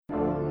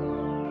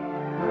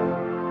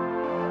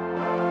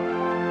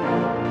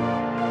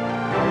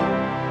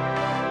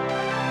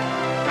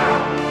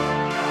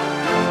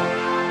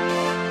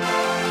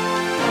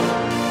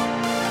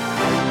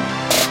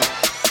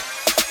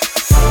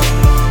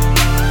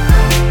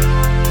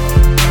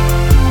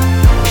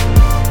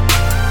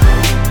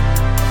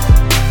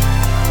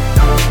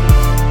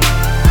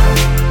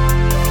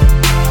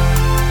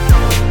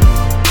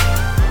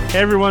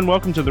everyone,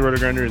 welcome to the Roto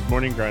Grinders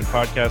Morning Grind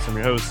Podcast. I'm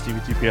your host,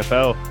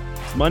 TVTPFL.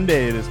 It's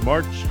Monday. It is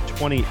March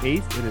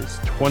 28th. It is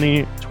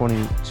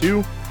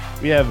 2022.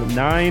 We have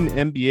 9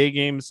 NBA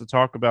games to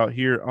talk about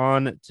here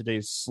on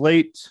today's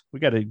slate. We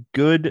got a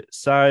good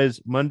size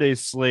Monday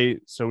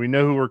slate, so we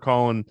know who we're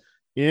calling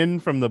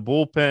in from the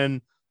bullpen.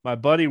 My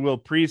buddy Will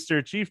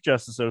Priester, Chief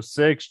Justice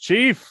 06.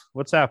 Chief,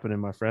 what's happening,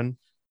 my friend?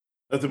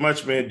 Nothing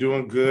much, man.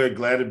 Doing good.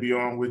 Glad to be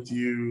on with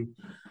you.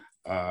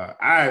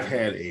 I've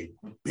had a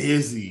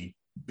busy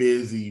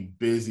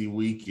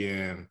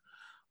weekend,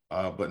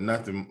 but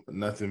nothing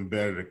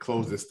better to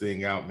close this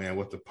thing out, man,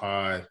 with the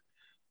pod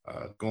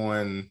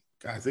going.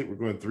 I think we're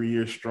going 3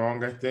 years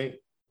strong, I think.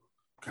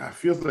 God, it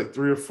feels like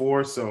 3 or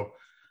 4. So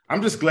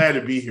I'm just glad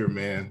to be here,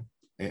 man,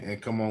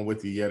 and come on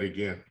with you yet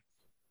again.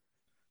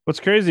 What's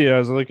crazy, I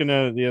was looking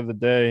at it the other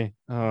day.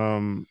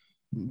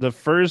 The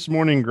first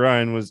morning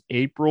grind was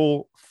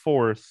April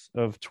 4th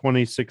of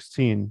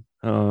 2016.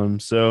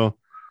 So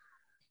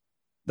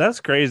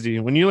that's crazy.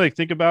 When you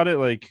think about it,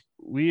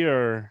 we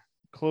are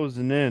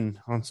closing in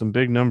on some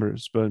big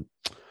numbers, but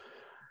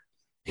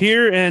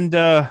here and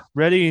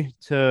ready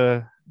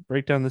to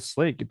break down this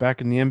slate, get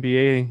back in the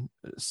NBA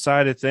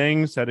side of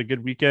things. Had a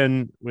good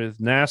weekend with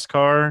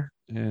NASCAR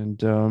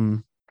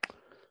and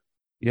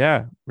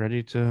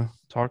ready to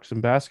talk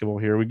some basketball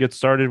here. We get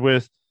started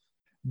with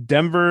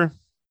Denver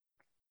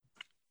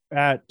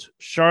at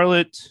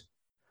Charlotte.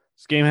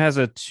 This game has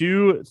a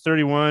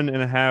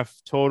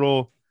 231.5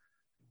 total.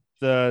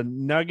 The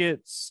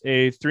Nuggets,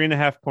 a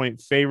 3.5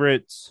 point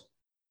favorite.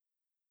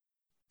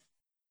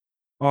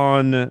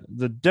 On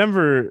the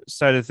Denver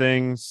side of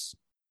things,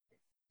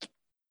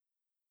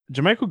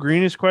 JaMychal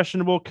Green is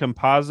questionable.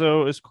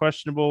 Campazzo is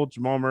questionable.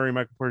 Jamal Murray,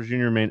 Michael Porter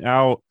Jr. remain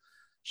out.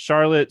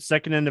 Charlotte,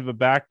 second end of a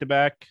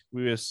back-to-back.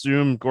 We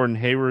assume Gordon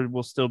Hayward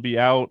will still be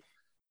out.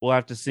 We'll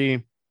have to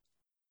see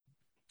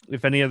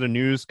if any other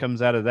news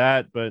comes out of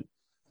that. But,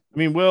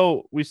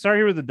 Will, we start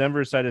here with the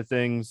Denver side of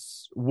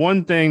things.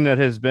 One thing that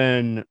has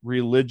been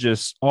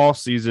religious all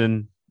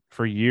season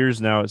for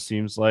years now, it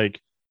seems like,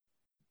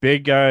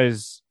 big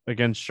guys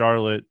against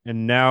Charlotte.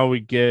 And now we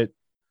get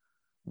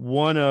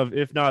one of,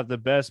 if not the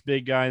best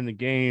big guy in the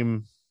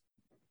game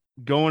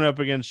going up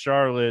against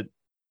Charlotte.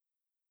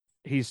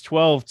 He's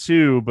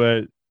 12-2,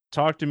 but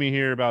talk to me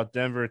here about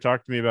Denver.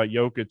 Talk to me about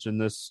Jokic in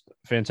this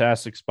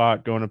fantastic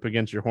spot going up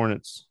against your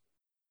Hornets.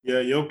 Yeah,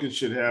 Jokic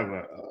should have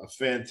a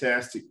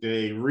fantastic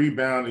day,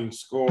 rebounding,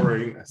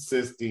 scoring,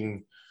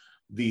 assisting,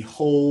 the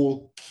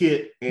whole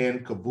kit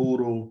and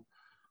caboodle.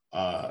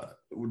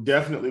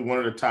 Definitely one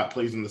of the top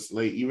plays in the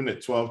slate, even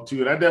at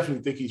 12-2. And I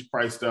definitely think he's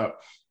priced up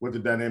with the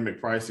dynamic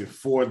pricing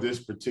for this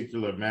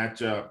particular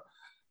matchup.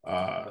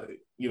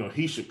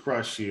 He should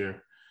crush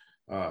here.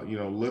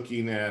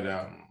 Looking at,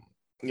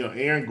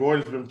 Aaron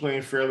Gordon's been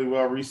playing fairly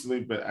well recently,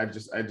 but I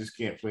just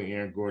can't play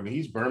Aaron Gordon.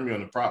 He's burned me on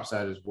the prop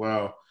side as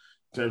well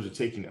in terms of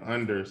taking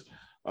unders.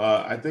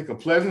 I think a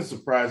pleasant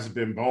surprise has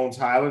been Bones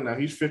Highland. Now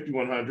he's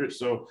 5,100,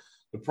 so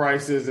the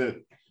price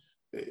isn't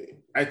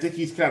 – I think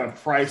he's kind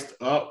of priced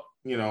up,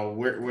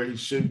 where he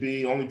should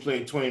be, only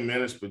playing 20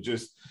 minutes, but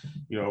just,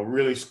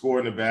 really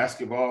scoring the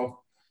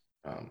basketball.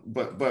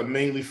 But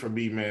mainly for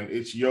me, man,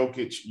 it's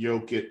Jokic,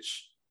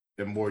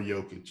 and more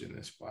Jokic in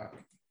this spot.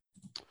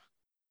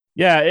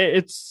 Yeah,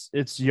 it's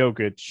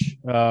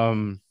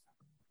Jokic.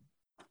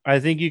 I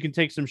think you can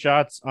take some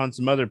shots on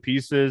some other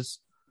pieces.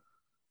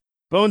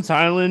 Bones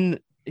Highland,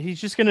 he's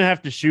just going to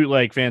have to shoot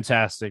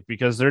fantastic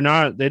because they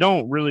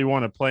don't really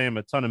want to play him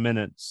a ton of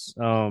minutes.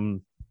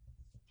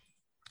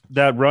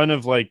 That run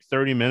of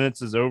 30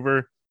 minutes is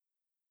over.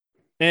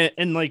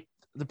 And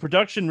the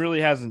production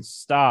really hasn't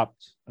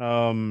stopped.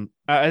 I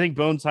think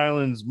Bones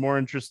Highland's more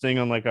interesting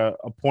on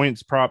a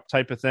points prop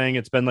type of thing.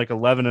 It's been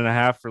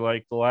 11.5 for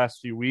the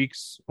last few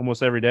weeks,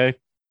 almost every day.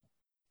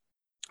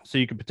 So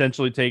you could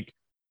potentially take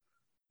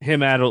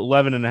him at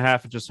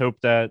 11.5 and just hope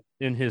that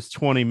in his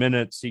 20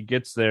 minutes he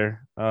gets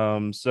there.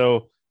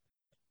 So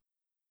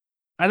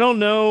I don't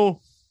know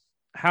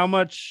how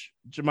much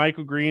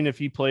JaMychal Green, if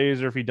he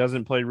plays or if he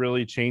doesn't play,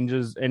 really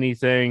changes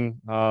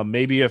anything.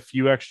 Maybe a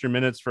few extra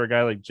minutes for a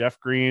guy like Jeff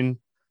Green.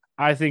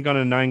 I think on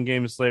a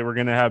 9-game slate, we're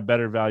going to have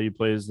better value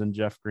plays than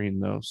Jeff Green,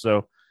 though.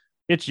 So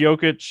it's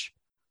Jokic.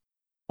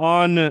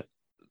 On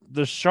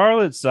the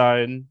Charlotte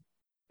side,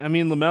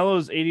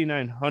 LaMelo's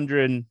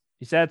 8,900.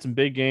 He's had some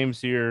big games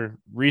here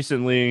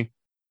recently.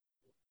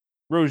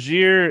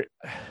 Rozier,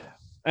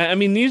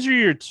 these are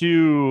your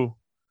two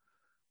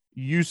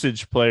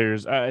usage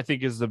players, I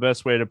think is the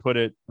best way to put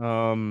it.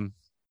 And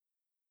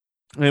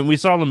we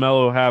saw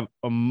LaMelo have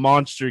a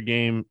monster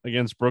game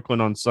against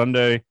Brooklyn on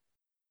Sunday.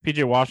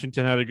 PJ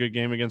Washington had a good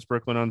game against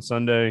Brooklyn on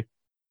Sunday.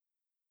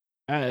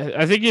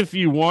 I think if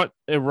you want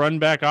a run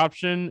back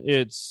option,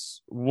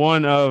 it's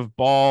one of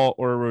Ball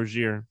or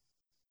Rozier.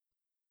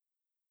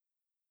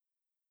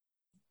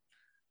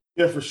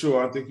 Yeah, for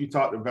sure. I think you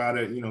talked about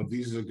it.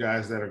 These are the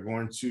guys that are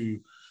going to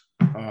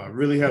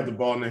really have the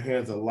ball in their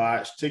hands a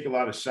lot, take a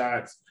lot of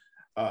shots.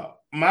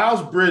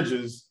 Miles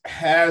Bridges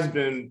has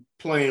been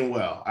playing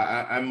well,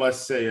 I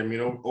must say.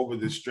 Over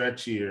this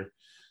stretch here,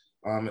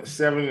 At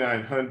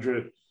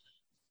 7,900,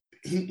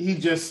 he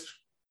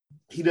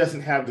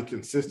doesn't have the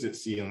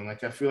consistency. And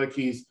like, I feel like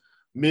he's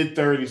mid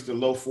 30s to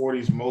low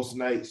 40s most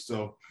nights.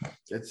 So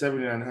at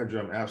 7,900,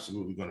 I'm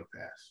absolutely going to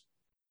pass.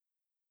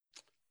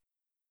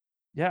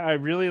 Yeah, I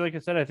really, like I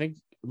said, I think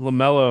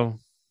LaMelo,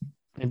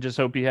 and just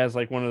hope he has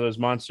like one of those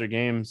monster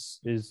games,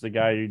 is the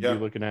guy you'd be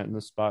looking at in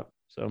this spot.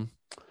 So,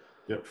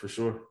 yep, for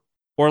sure.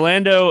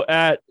 Orlando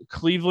at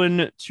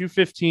Cleveland,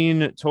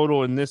 215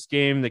 total in this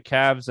game. The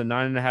Cavs a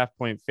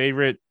 9.5-point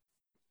favorite.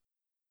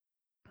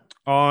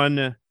 On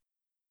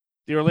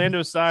the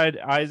Orlando side,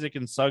 Isaac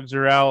and Suggs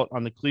are out.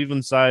 On the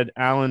Cleveland side,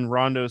 Allen,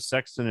 Rondo,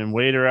 Sexton, and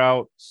Wade are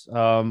out.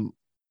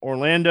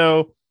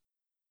 Orlando,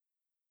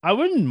 I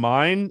wouldn't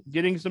mind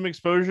getting some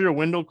exposure to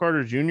Wendell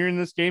Carter Jr. in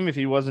this game if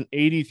he wasn't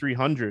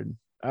 8,300.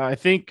 I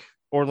think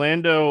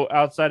Orlando,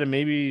 outside of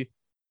maybe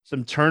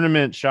some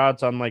tournament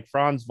shots on like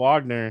Franz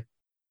Wagner,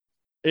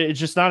 it's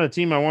just not a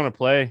team I want to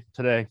play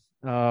today.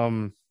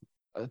 A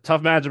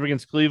tough matchup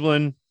against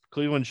Cleveland.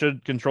 Cleveland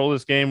should control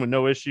this game with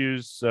no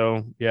issues.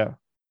 So, yeah.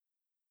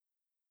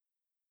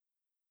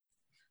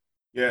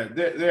 Yeah,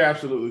 they're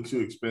absolutely too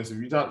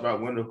expensive. You talked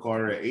about Wendell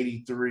Carter at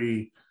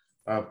 83.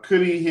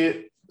 Could he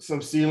hit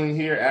some ceiling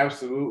here?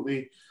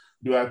 Absolutely.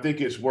 Do I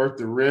think it's worth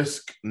the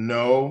risk?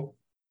 No.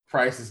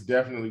 Price is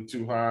definitely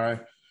too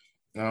high.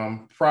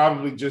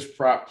 Probably just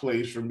prop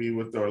plays for me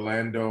with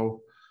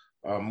Orlando.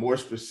 More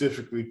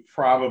specifically,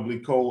 probably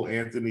Cole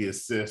Anthony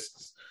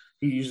assists.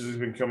 He usually has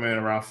been coming in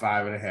around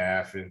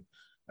 5.5, and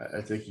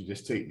I think you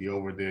just take the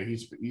over there.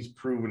 He's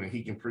proven that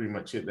he can pretty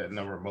much hit that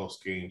number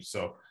most games.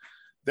 So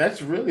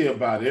that's really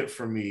about it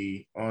for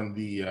me on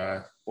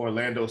the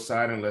Orlando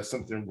side, unless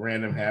something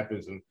random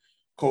happens and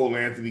Cole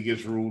Anthony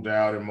gets ruled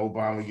out and Mo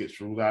Bamba gets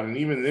ruled out. And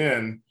even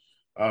then,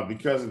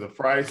 because of the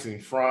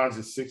pricing, Franz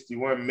is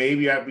 61.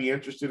 Maybe I'd be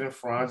interested in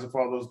Franz if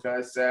all those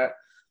guys sat.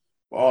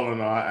 But all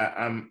in all,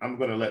 I'm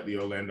going to let the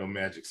Orlando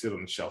Magic sit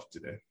on the shelf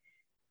today.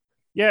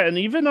 Yeah, and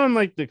even on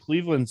like the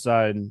Cleveland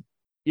side,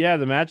 yeah,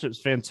 the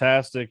matchup's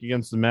fantastic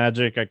against the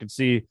Magic. I could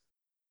see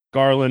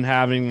Garland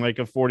having like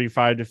a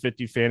 45 to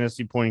 50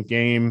 fantasy point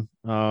game.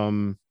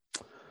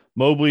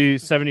 Mobley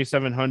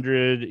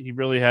 7,700. He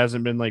really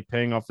hasn't been like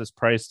paying off this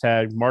price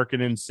tag.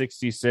 Markkanen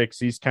 66.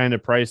 He's kind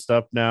of priced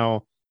up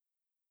now.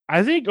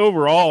 I think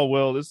overall,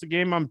 Will, this is a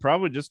game I'm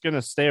probably just going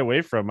to stay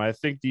away from. I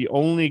think the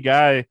only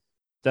guy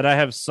that I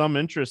have some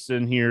interest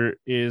in here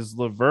is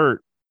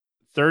LeVert.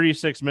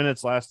 36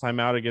 minutes last time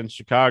out against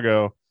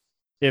Chicago.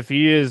 If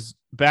he is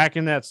back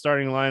in that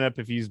starting lineup,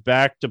 if he's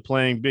back to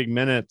playing big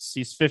minutes,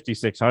 he's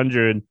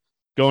 5,600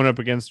 going up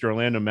against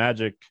Orlando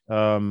Magic.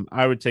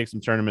 I would take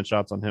some tournament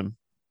shots on him.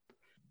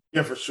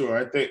 Yeah, for sure.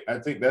 I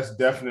think that's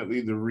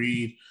definitely the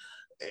read.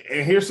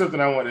 And here's something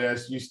I want to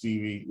ask you,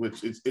 Stevie,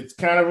 which it's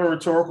kind of a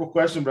rhetorical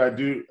question, but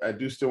I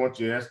do still want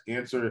you to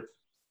answer it.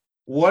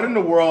 What in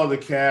the world are the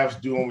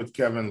Cavs doing with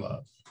Kevin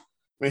Love?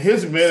 I mean,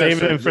 his minutes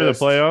saving him for the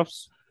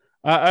playoffs.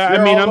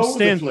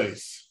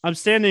 I'm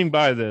standing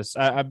by this.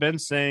 I've been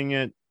saying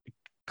it.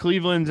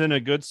 Cleveland's in a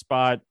good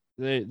spot.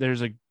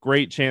 There's a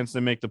great chance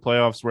they make the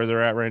playoffs where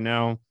they're at right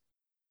now.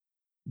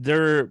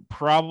 They're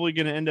probably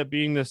going to end up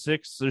being the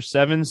 6 or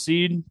 7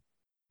 seed.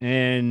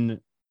 And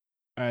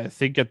I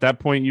think at that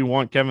point, you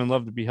want Kevin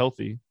Love to be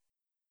healthy.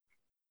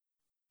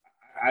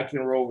 I can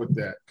roll with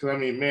that. Because, I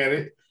mean,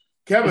 man,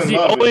 Kevin Love is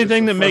the only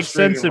thing that makes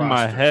sense in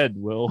my head,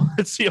 Will.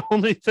 It's the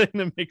only thing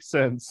that makes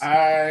sense.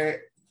 I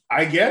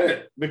get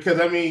it. Because,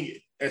 I mean,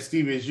 as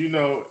Steve, as you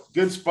know,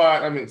 good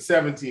spot. I mean,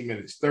 17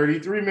 minutes,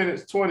 33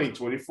 minutes, 20,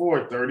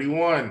 24,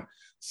 31,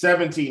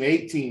 17,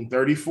 18,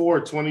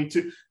 34,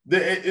 22.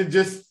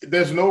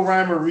 There's no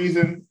rhyme or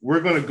reason.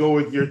 We're going to go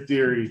with your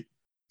theory,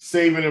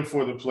 saving him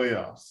for the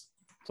playoffs.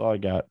 That's all I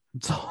got.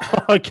 That's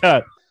all I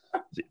got.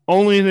 It's the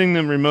only thing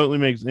that remotely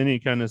makes any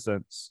kind of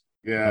sense.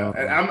 Yeah,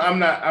 and I'm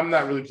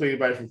not really playing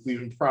anybody from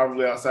Cleveland,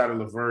 probably outside of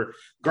LeVert.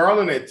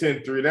 Garland at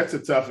 10-3, that's a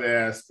tough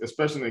ask,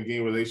 especially in a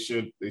game where they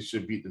should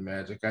beat the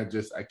Magic. I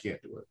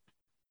can't do it.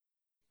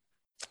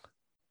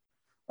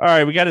 All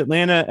right, we got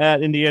Atlanta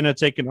at Indiana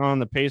taking on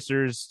the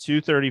Pacers.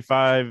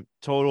 235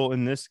 total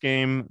in this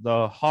game.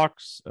 The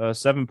Hawks,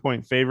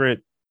 7-point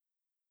favorite.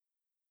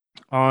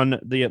 On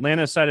the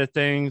Atlanta side of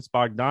things,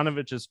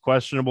 Bogdanovich is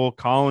questionable.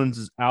 Collins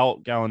is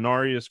out.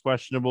 Gallinari is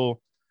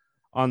questionable.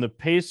 On the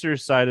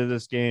Pacers side of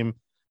this game,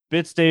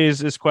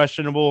 Bitstays is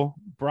questionable.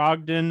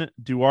 Brogdon,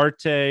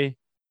 Duarte,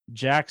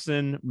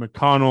 Jackson,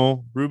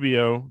 McConnell,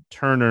 Rubio,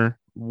 Turner,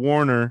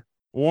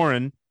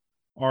 Warren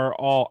are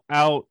all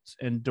out,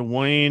 and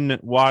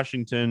Dwayne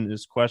Washington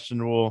is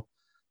questionable.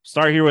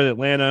 Start here with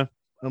Atlanta.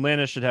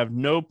 Atlanta should have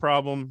no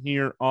problem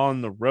here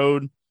on the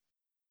road.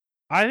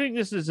 I think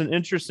this is an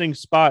interesting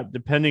spot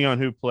depending on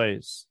who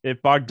plays.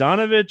 If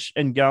Bogdanovich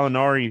and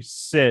Gallinari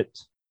sit,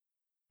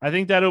 I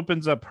think that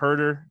opens up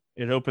Herter.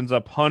 It opens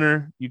up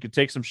Hunter. You could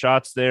take some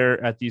shots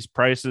there at these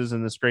prices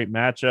in this great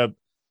matchup.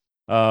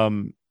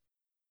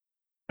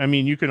 I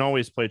mean, you can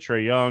always play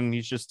Trae Young.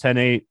 He's just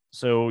 10-8,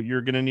 so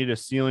you're going to need a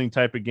ceiling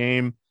type of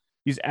game.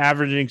 He's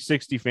averaging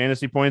 60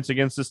 fantasy points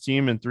against this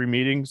team in 3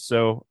 meetings.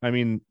 So, I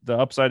mean, the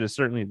upside is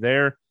certainly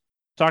there.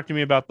 Talk to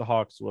me about the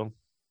Hawks, Will.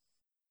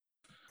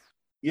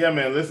 Yeah,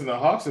 man. Listen, the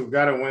Hawks have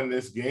got to win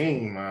this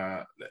game.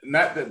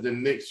 Not that the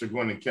Knicks are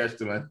going to catch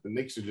them. The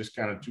Knicks are just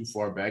kind of too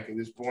far back at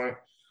this point.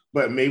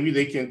 But maybe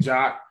they can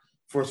jock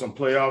for some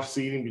playoff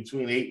seeding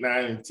between 8,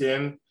 9, and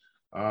 10.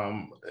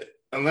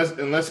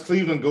 Unless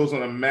Cleveland goes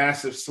on a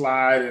massive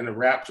slide and the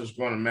Raptors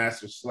go on a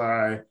massive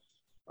slide,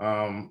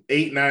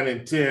 8, 9,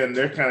 and 10,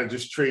 they're kind of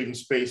just trading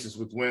spaces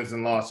with wins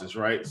and losses,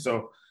 right?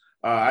 So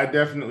I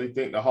definitely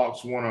think the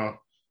Hawks want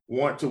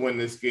to win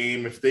this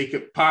game. If they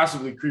could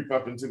possibly creep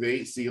up into the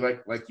 8 seed,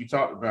 like you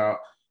talked about,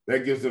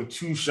 that gives them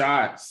 2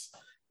 shots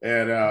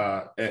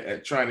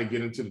at trying to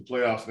get into the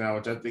playoffs now,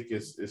 which I think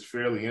is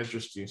fairly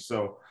interesting.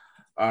 So,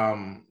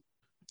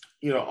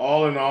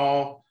 all in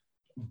all,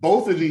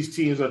 both of these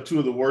teams are 2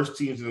 of the worst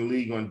teams in the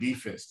league on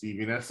defense,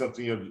 Stevie. And that's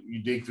something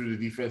you dig through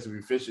the defensive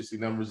efficiency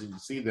numbers and you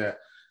see that.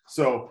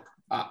 So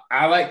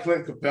I like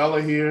Clint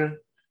Capella here.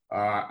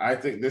 I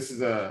think this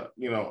is a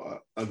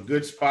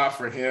good spot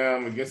for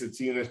him against a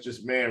team that's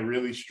just,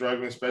 really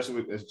struggling,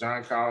 especially as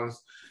John Collins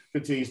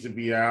continues to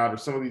be out.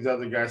 If some of these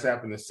other guys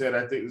happen to sit,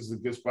 I think this is a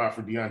good spot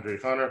for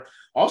DeAndre Hunter.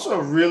 Also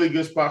a really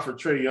good spot for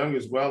Trae Young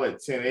as well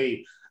at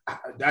 10-8.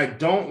 I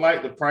don't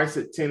like the price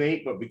at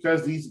 10-8, but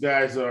because these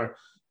guys are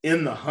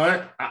in the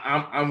hunt,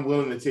 I'm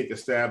willing to take a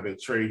stab at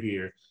Trae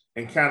here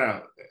and kind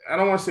of, I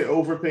don't want to say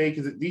overpay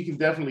because he can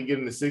definitely get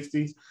in the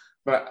 60s,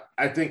 but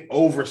I think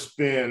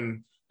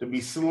overspend to be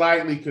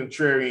slightly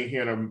contrarian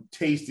here in a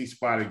tasty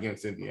spot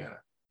against Indiana.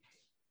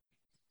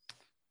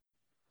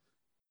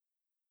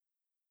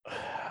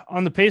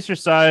 On the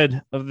Pacers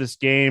side of this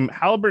game,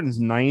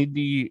 Halliburton's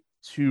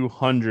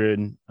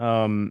 9,200.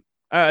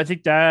 I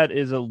think that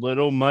is a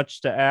little much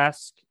to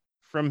ask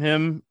from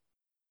him.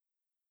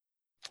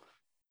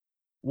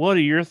 What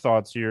are your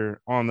thoughts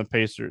here on the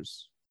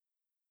Pacers?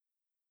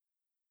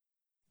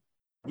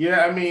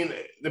 Yeah, I mean,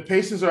 the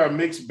Pacers are a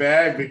mixed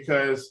bag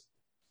because,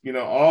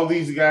 all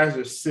these guys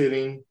are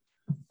sitting.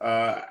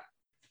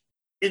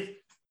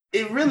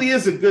 It really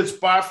is a good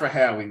spot for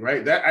Hallie,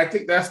 right? I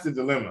think that's the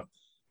dilemma.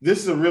 This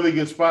is a really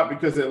good spot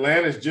because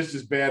Atlanta is just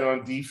as bad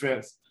on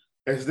defense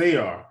as they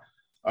are.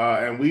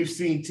 And we've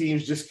seen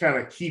teams just kind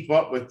of keep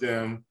up with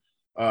them.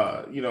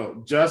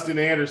 Justin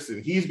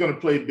Anderson, he's going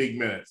to play big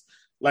minutes.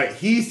 Like,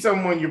 he's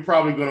someone you're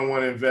probably going to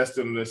want to invest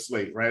in this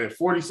slate, right? At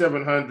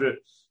 4,700,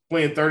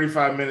 playing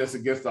 35 minutes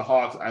against the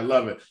Hawks. I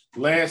love it.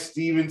 Lance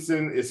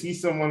Stevenson, is he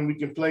someone we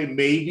can play?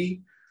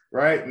 Maybe,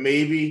 right?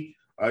 Maybe.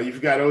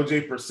 You've got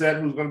O.J. Brissett,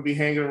 who's going to be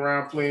hanging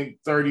around playing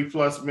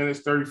 30-plus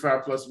minutes,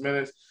 35-plus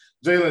minutes.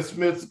 Jalen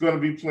Smith's going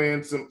to be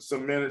playing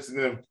some minutes, and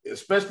then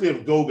especially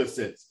if Goga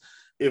sits.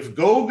 If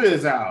Goga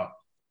is out,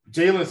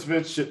 Jalen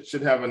Smith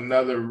should have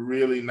another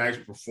really nice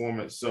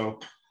performance. So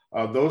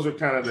those are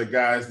kind of the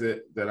guys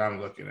that I'm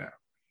looking at.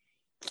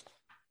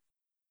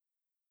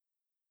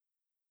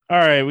 All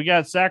right, we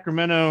got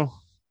Sacramento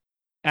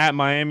at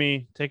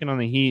Miami taking on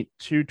the Heat.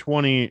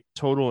 220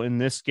 total in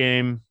this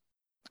game.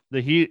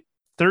 The Heat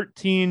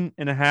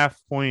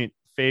 13.5-point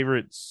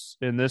favorites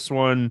in this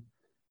one.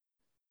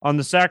 On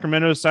the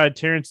Sacramento side,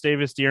 Terrence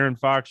Davis, De'Aaron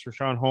Fox,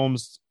 Rashawn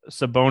Holmes,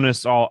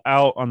 Sabonis all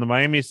out. On the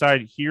Miami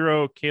side,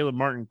 Hero, Caleb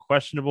Martin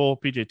questionable,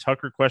 PJ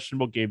Tucker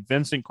questionable, Gabe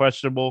Vincent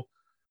questionable.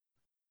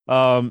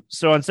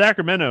 So on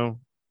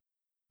Sacramento,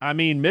 I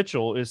mean,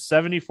 Mitchell is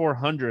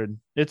 7,400.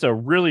 It's a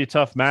really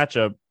tough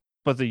matchup,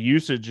 but the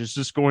usage is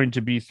just going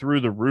to be through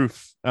the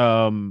roof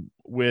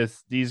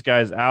with these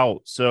guys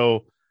out.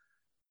 So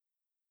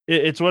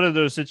it's one of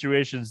those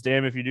situations,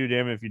 damn if you do,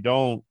 damn if you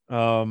don't.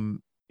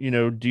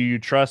 Do you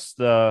trust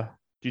the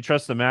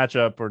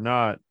matchup or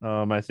not?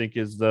 I think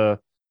is the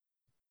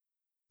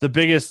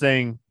biggest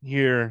thing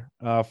here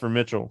for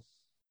Mitchell.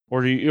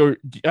 Or you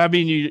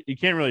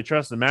can't really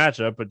trust the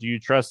matchup, but do you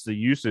trust the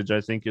usage?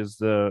 I think is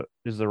the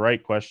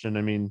right question.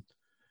 I mean,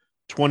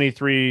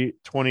 23,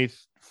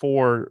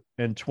 24,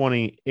 and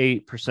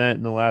 28%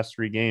 in the last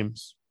 3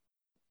 games.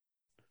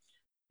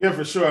 Yeah,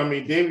 for sure. I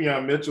mean,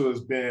 Davion Mitchell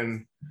has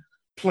been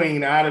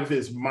playing out of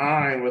his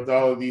mind with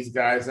all of these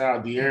guys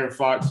out. De'Aaron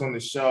Fox on the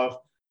shelf,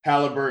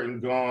 Halliburton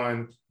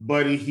gone,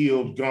 Buddy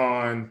Hield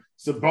gone,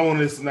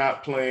 Sabonis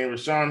not playing,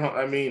 Rashawn.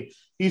 I mean,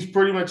 he's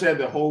pretty much had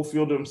the whole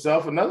field to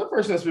himself. Another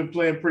person that's been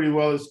playing pretty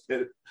well is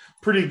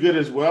pretty good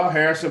as well.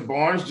 Harrison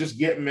Barnes just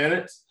getting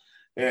minutes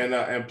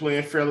and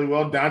playing fairly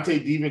well. Dante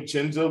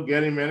DiVincenzo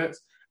getting minutes.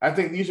 I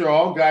think these are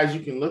all guys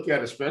you can look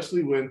at,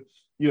 especially when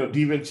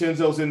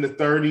DiVincenzo's in the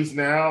 30s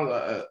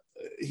now.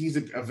 He's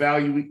a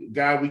value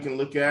guy we can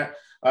look at.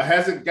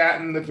 Hasn't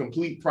gotten the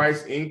complete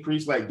price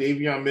increase like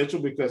Davion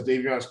Mitchell because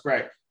Davion's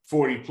cracked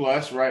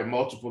 40-plus, right,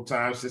 multiple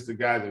times since the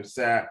guy that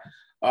sat.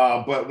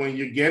 But when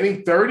you're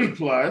getting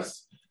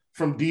 30-plus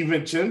from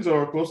DiVincenzo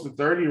or close to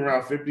 30,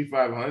 around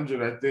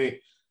 5,500,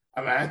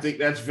 I think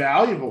that's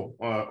valuable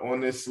on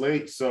this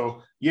slate.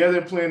 So, yeah,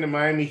 they're playing the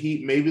Miami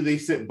Heat. Maybe they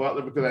sit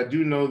Butler because I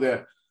do know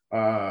that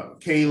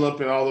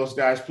Caleb and all those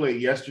guys played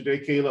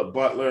yesterday. Caleb,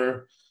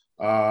 Butler,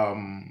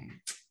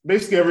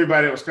 basically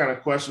everybody that was kind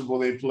of questionable,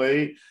 they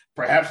played.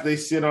 Perhaps they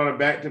sit on a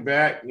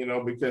back-to-back,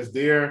 because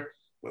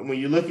when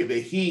you look at the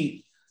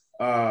Heat,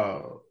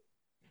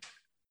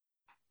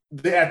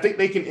 I think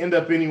they can end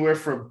up anywhere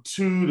from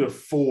 2 to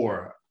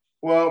 4.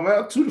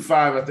 Well, 2 to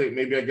 5, I think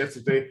maybe. I guess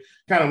if they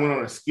kind of went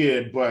on a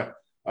skid, but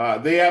I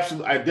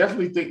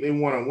definitely think they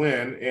want to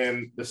win,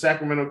 and the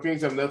Sacramento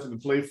Kings have nothing to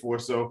play for,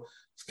 so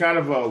it's kind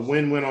of a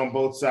win-win on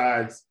both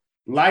sides.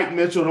 Like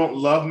Mitchell, don't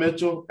love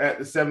Mitchell at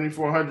the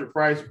 7,400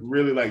 price.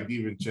 Really like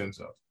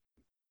DiVincenzo.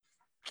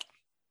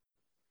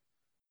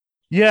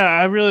 Yeah,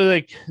 I really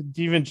like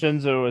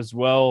DiVincenzo as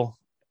well.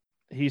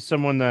 He's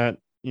someone that,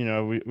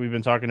 we've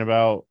been talking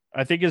about.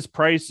 I think his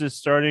price is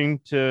starting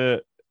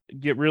to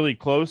get really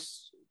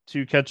close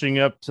to catching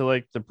up to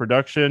like the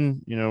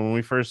production. When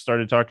we first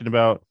started talking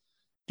about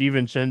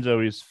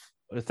DiVincenzo, he's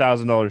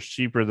 $1,000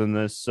 cheaper than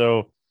this.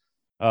 So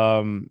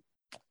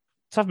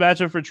tough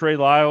matchup for Trey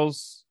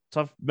Lyles.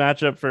 Tough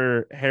matchup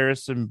for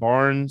Harrison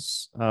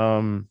Barnes.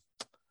 I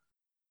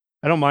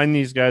don't mind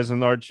these guys in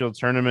large field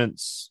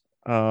tournaments.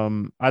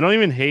 I don't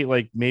even hate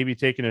like maybe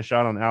taking a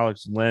shot on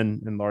Alex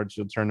Len in large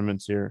field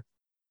tournaments here.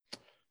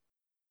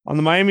 On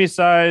the Miami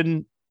side,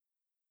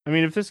 I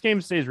mean, if this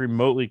game stays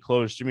remotely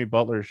close, Jimmy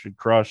Butler should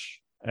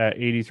crush at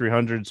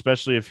 8,300,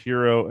 especially if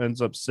Hero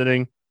ends up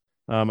sitting.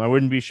 I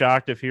wouldn't be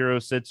shocked if Hero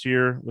sits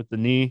here with the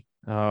knee.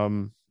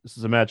 This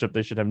is a matchup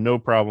they should have no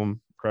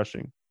problem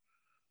crushing.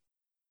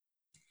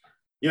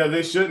 Yeah,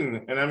 they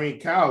shouldn't. And I mean,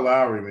 Kyle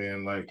Lowry,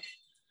 man, like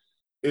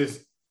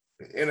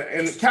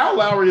and Kyle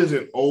Lowry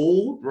isn't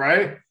old,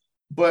 right?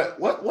 But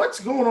what's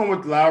going on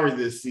with Lowry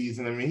this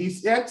season? I mean,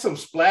 he's had some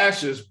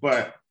splashes,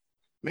 but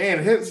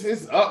man,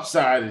 his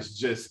upside is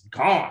just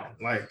gone,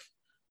 like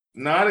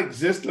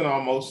non-existent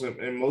almost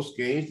in most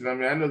games. And I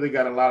mean, I know they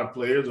got a lot of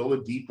players.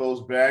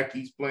 Oladipo's back;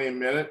 he's playing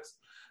minutes.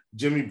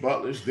 Jimmy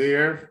Butler's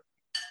there.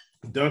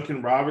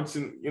 Duncan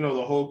Robinson, the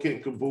whole kit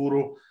and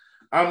caboodle.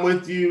 I'm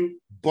with you.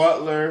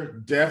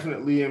 Butler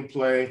definitely in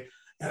play,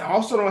 and I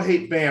also don't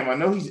hate Bam. I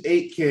know he's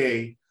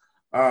 8K.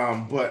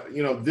 But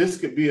this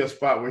could be a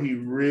spot where he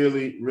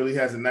really, really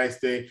has a nice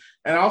day.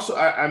 And also,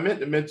 I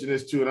meant to mention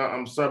this too, and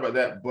I'm sorry about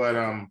that. But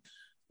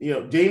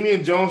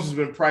Damian Jones has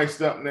been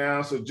priced up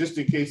now, so just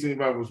in case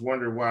anybody was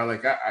wondering why,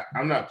 like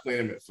I'm not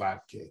playing him at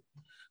 5K.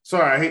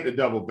 Sorry, I hate to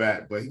double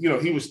back, but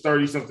he was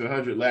 30-something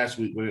hundred last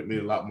week when it made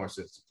a lot more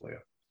sense to play him.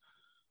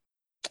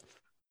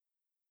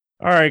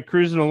 All right,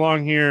 cruising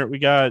along here, we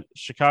got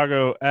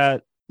Chicago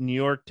at New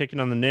York taking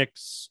on the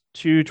Knicks.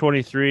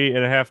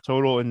 223.5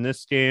 total in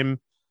this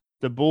game.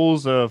 The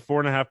Bulls a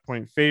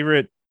 4.5-point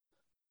favorite.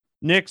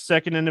 Knicks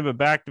second end of a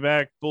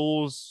back-to-back.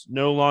 Bulls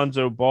no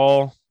Lonzo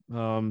Ball,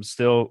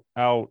 still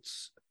out.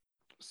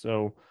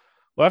 So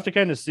we'll have to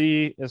kind of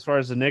see as far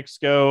as the Knicks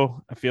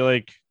go. I feel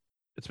like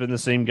it's been the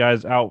same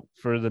guys out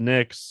for the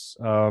Knicks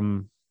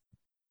for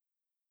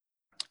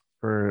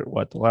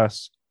the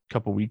last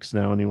couple weeks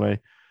now anyway.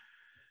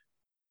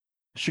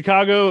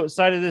 Chicago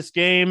side of this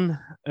game,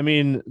 I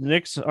mean, the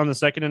Knicks on the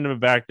second end of a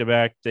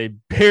back-to-back, they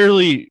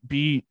barely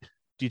beat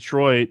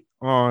Detroit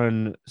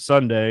on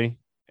Sunday,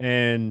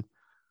 and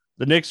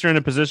the Knicks are in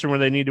a position where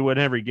they need to win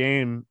every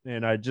game,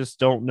 and I just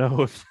don't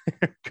know if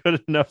they're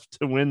good enough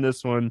to win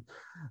this one.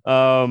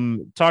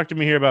 Talk to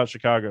me here about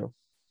Chicago.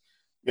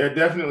 Yeah, I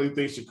definitely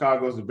think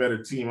Chicago is a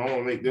better team. I want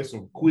to make this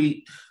one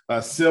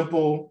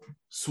simple,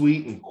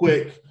 sweet, and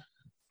quick.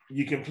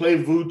 You can play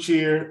Vooch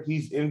here.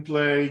 He's in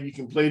play. You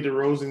can play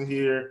DeRozan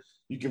here.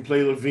 You can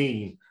play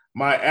Levine.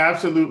 My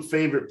absolute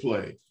favorite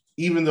play,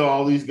 even though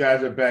all these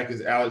guys are back,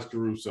 is Alex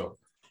Caruso.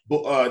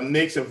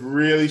 Knicks have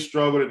really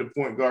struggled at the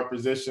point guard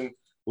position.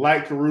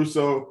 Like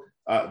Caruso,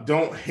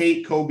 don't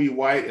hate Kobe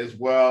White as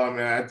well. I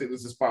mean, I think this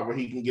is a spot where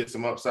he can get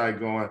some upside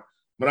going.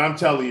 But I'm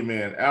telling you,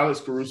 man, Alex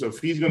Caruso, if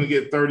he's going to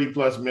get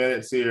 30-plus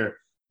minutes here,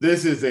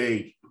 this is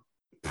a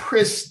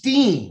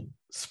pristine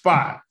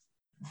spot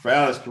for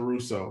Alex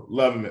Caruso.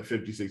 Love him at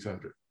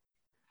 5,600.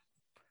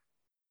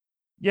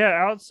 Yeah,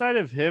 outside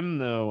of him,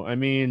 though, I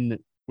mean,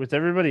 with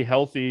everybody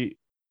healthy,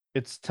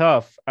 it's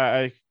tough.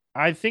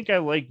 I think I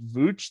like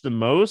Vooch the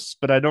most,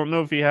 but I don't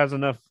know if he has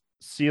enough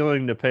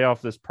ceiling to pay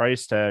off this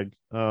price tag.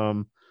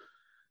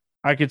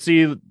 I could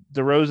see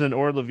DeRozan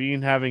or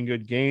Levine having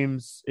good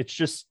games. It's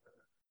just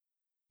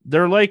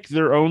they're like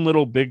their own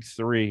little big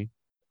three,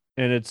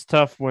 and it's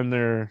tough when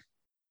they're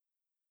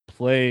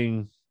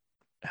playing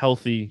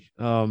healthy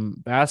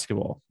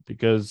basketball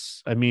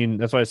because, I mean,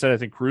 that's why I said I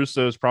think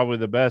Caruso is probably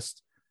the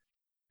best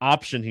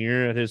option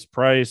here at his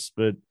price,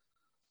 but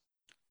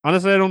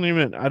honestly, I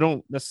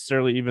don't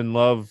necessarily even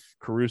love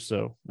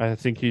Caruso. I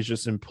think he's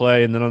just in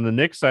play. And then on the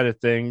Knicks side of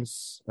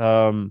things,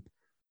 I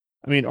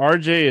mean,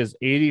 RJ is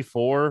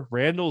 84,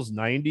 Randall's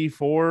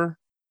 94,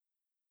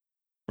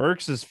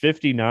 Burks is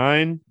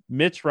 59,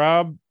 Mitch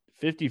Rob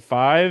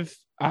 55.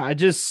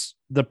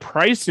 The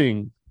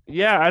pricing.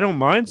 Yeah, I don't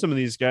mind some of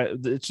these guys.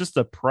 It's just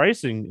the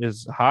pricing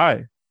is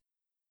high.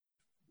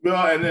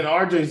 Well, and then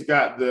RJ's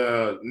got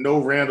the no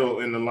Randall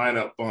in the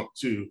lineup bump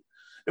too,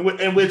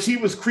 in which he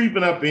was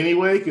creeping up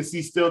anyway because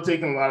he's still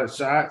taking a lot of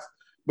shots.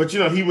 But,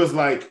 he was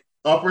like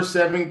upper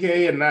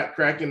 7K and not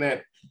cracking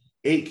that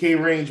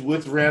 8K range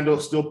with Randall,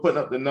 still putting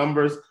up the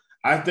numbers.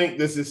 I think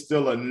this is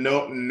still a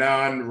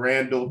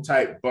non-Randall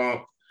type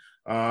bump.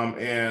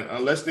 And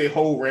unless they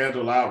hold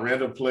Randall out,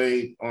 Randall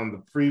played on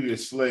the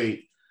previous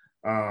slate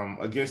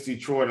against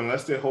Detroit.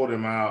 Unless they hold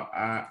him out,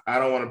 I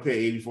don't want to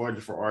pay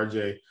 $8,400 for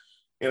RJ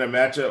in a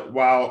matchup.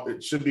 While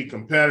it should be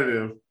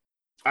competitive,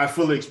 I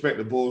fully expect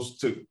the Bulls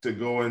to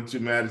go into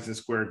Madison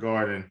Square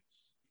Garden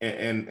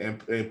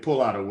and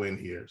pull out a win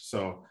here.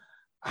 So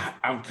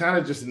I'm kind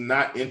of just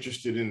not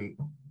interested in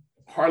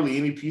hardly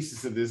any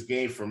pieces of this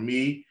game for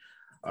me,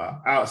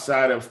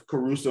 outside of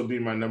Caruso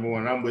being my number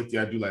one. I'm with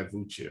you. I do like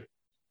Vooch here.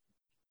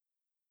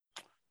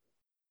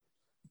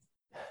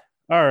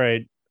 All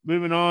right,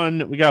 moving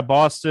on. We got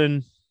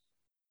Boston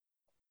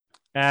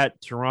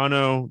at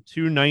Toronto,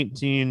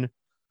 219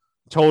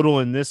 total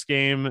in this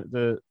game.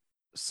 The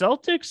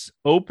Celtics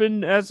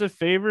opened as a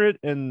favorite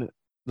and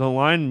the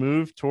line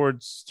moved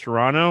towards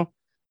Toronto.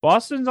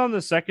 Boston's on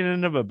the second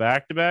end of a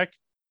back-to-back.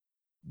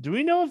 Do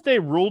we know if they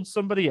ruled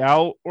somebody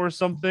out or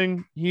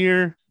something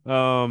here?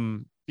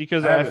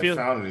 Because I haven't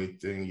found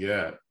anything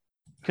yet.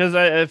 Because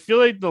I feel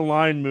like the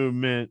line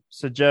movement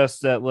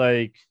suggests that,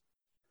 like,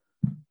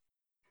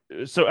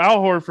 so Al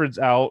Horford's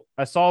out.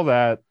 I saw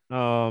that.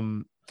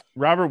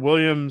 Robert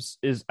Williams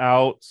is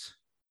out.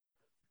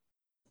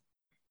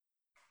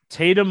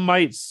 Tatum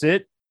might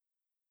sit,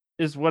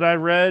 is what I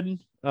read.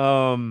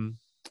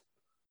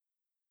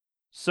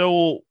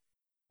 So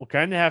we'll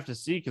kind of have to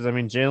see, because I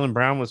mean Jaylen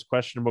Brown was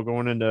questionable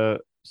going into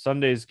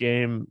Sunday's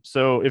game.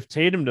 So if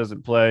Tatum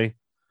doesn't play,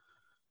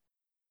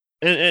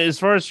 and as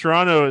far as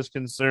Toronto is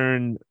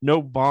concerned,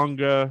 no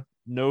Bonga,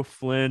 no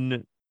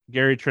Flynn,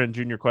 Gary Trent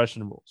Jr.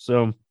 questionable.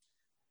 So,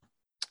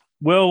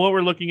 Will, what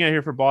we're looking at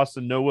here for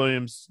Boston: no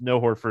Williams, no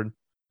Horford.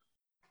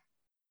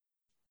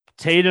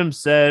 Tatum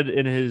said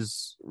in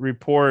his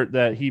report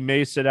that he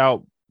may sit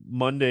out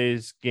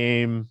Monday's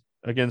game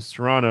against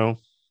Toronto.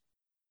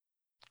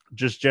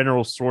 Just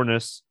general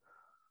soreness.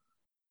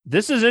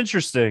 This is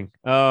interesting.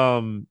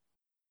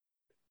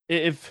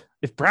 If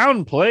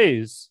Brown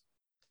plays,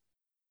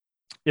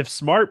 if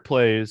Smart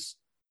plays,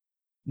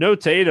 no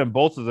Tatum,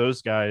 both of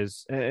those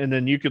guys, and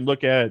then you can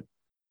look at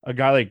a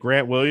guy like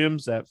Grant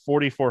Williams at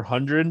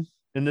 4,400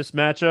 in this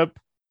matchup.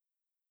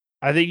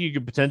 I think you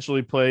could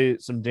potentially play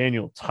some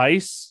Daniel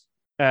Tice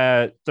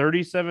at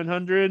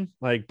 3,700.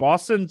 Like,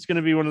 Boston's going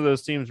to be one of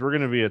those teams we're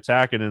going to be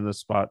attacking in this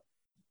spot.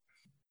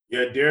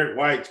 Yeah, Derek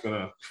White's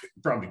going to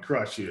probably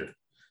crush here.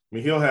 I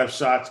mean, he'll have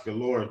shots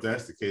galore if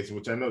that's the case,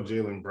 which I know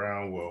Jaylen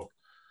Brown will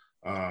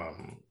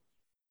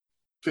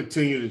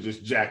continue to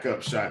just jack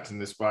up shots in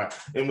this spot,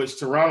 in which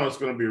Toronto's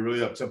going to be a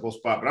really up-tempo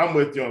spot. But I'm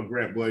with you on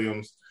Grant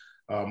Williams,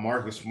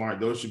 Marcus Smart.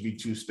 Those should be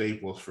two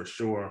staples for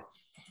sure.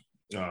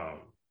 We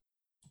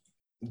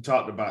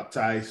talked about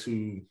Tice,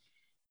 who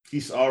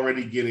he's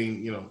already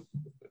getting,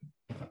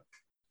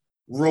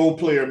 role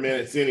player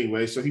minutes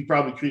anyway. So he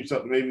probably creeps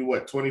up to maybe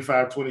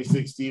 25,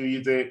 26, Stevie,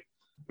 you think?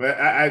 But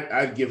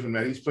I'd give him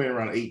that. He's playing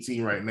around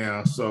 18 right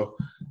now. So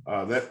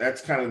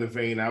that's kind of the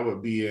vein I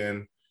would be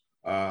in.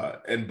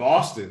 And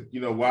Boston,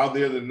 while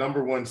they're the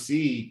number one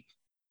seed,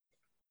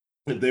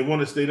 if they want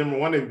to stay number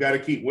one, they've got to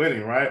keep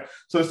winning, right?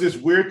 So it's this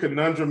weird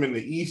conundrum in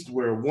the East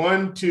where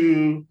 1,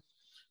 2,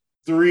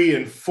 3,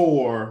 and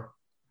 4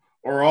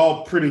 are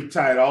all pretty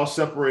tight, all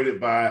separated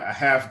by a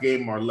half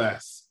game or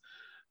less.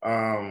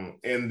 And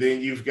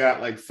then you've got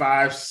like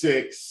 5,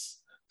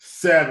 6,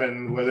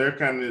 7, where they're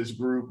kind of this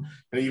group,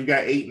 and you've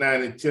got 8,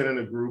 9, and 10 in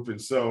the group.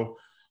 And so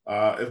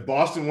if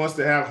Boston wants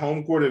to have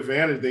home court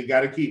advantage, they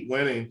got to keep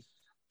winning.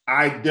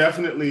 I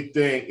definitely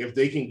think if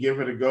they can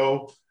give it a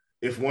go,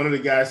 if one of the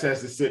guys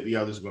has to sit, the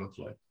other's going to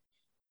play.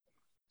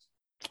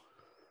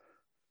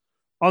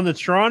 On the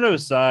Toronto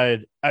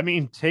side, I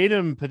mean,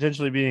 Tatum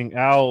potentially being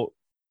out,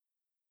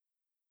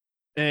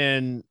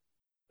 and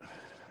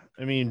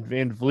I mean,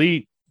 Van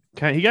Vliet,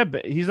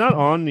 he's not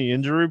on the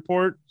injury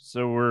report,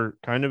 so we're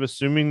kind of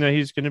assuming that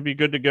he's going to be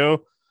good to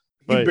go.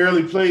 But he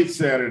barely played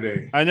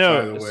Saturday. I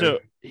know. So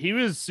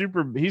he's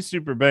super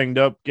banged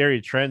up. Gary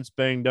Trent's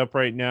banged up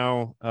right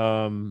now.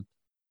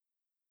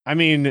 I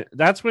mean,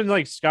 that's when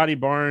like Scotty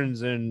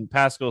Barnes and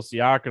Pascal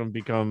Siakam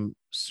become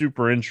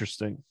super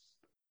interesting.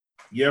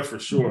 Yeah, for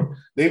sure.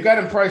 They've got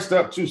him priced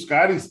up too.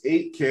 Scotty's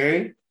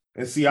 $8K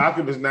and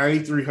Siakam is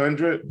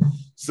 $9,300.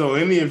 So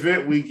in the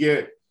event we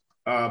get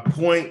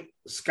point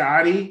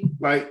Scotty,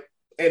 like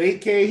at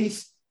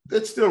 $8K,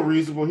 that's still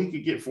reasonable. He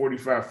could get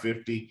 45,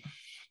 50.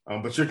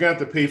 But you're going to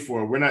have to pay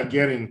for it. We're not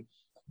getting,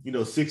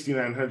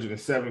 6,900 and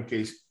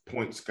 7K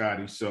point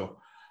Scotty. So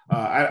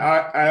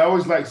I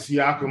always like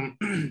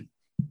Siakam.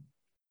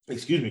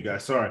 Excuse me,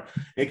 guys. Sorry.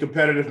 In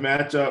competitive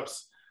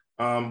matchups.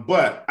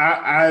 But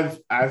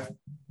I've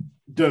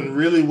done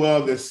really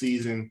well this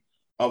season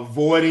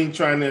avoiding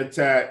trying to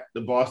attack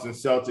the Boston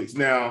Celtics.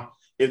 Now,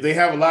 if they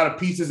have a lot of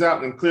pieces out,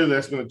 then clearly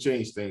that's going to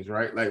change things,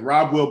 right? Like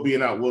Rob Will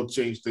being out will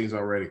change things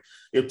already.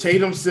 If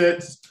Tatum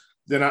sits,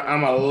 then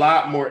I'm a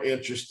lot more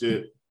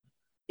interested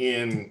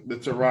in the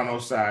Toronto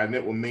side, and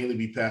it will mainly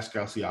be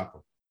Pascal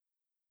Siakam.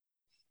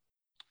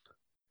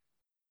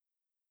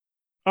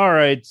 All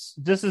right.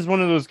 This is one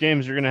of those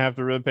games you're going to have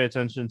to really pay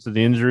attention to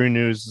the injury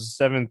news.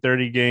 It's a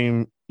 7:30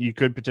 game. You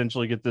could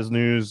potentially get this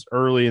news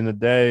early in the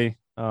day.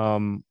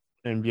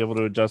 and be able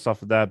to adjust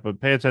off of that.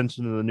 But pay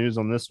attention to the news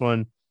on this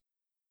one.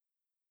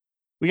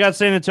 We got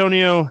San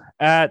Antonio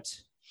at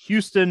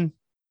Houston,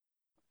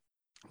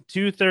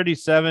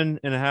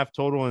 237.5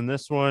 total in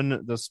this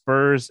one. The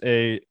Spurs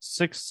a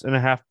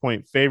 6.5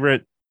 point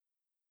favorite.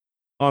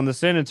 On the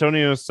San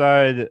Antonio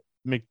side,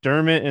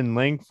 McDermott and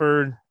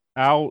Langford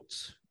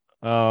out.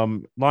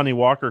 Lonnie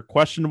Walker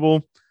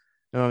questionable.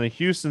 And on the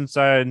Houston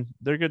side,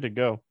 they're good to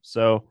go.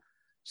 So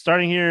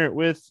starting here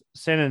with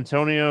San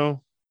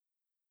Antonio,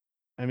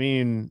 I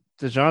mean,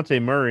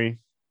 DeJounte Murray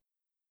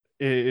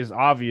is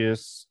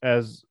obvious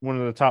as one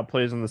of the top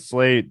plays on the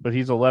slate, but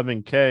he's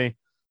 11K.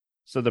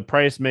 So the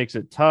price makes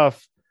it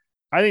tough.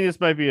 I think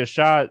this might be a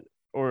shot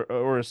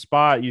or a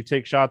spot. You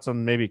take shots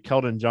on maybe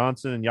Keldon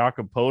Johnson and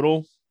Jakob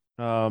Podol.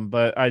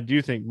 But I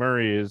do think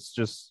Murray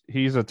is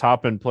he's a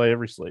top end play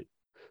every slate.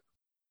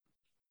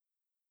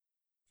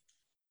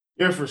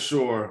 Yeah, for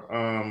sure.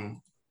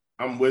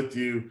 I'm with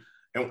you.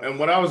 And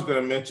what I was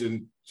going to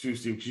mention too,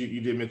 Steve,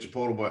 you did mention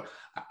Podol, but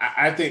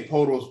I think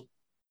Podol's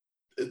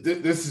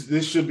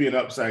this should be an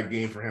upside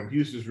game for him.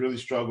 Houston's really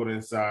struggled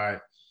inside.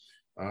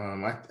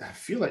 I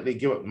feel like they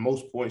give up the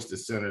most points to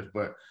centers,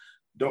 but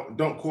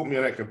don't quote me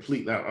on that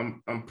completely.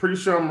 I'm pretty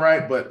sure I'm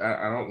right, but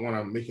I don't want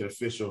to make it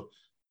official.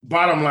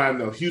 Bottom line,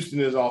 though, Houston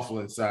is awful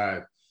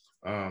inside.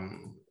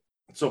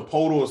 So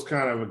Podol is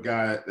kind of a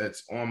guy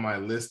that's on my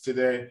list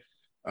today.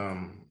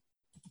 And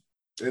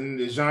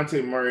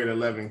DeJounte Murray at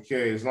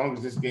 11K, as long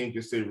as this game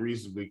can stay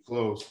reasonably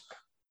close,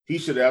 he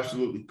should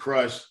absolutely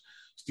crush.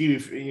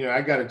 Stevie,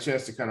 I got a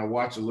chance to kind of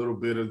watch a little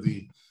bit of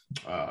the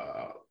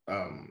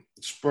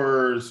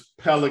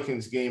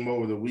Spurs-Pelicans game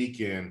over the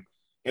weekend.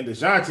 And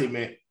DeJounte,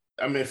 man,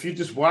 I mean, if you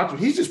just watch him,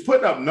 he's just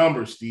putting up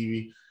numbers,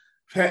 Stevie.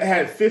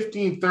 Had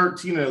 15,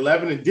 13, and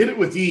 11 and did it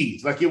with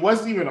ease. Like, it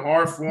wasn't even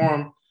hard for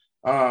him.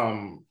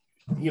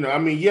 He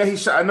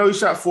shot. I know he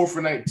shot 4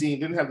 for 19,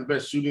 didn't have the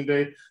best shooting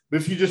day.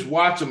 But if you just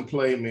watch him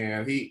play,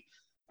 man,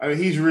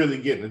 he's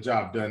really getting the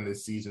job done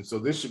this season. So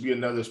this should be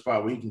another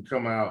spot where he can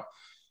come out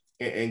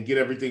and get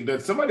everything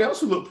done. Somebody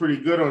else who looked pretty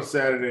good on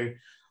Saturday,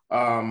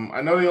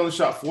 I know they only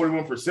shot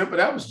 41%, but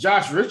that was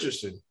Josh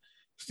Richardson,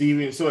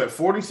 Stevie. So at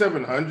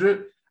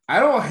 4,700, I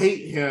don't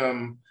hate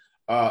him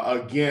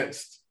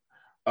against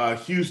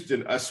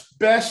Houston,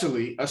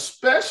 especially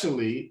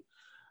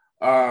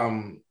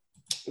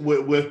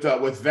with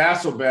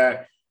Vassell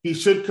back. He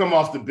should come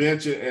off the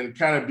bench and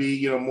kind of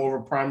be, more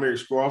of a primary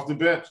scorer off the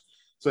bench.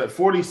 So at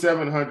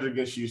 4,700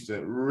 against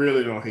Houston,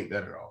 really don't hate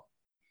that at all.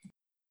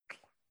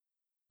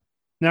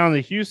 Now on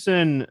the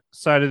Houston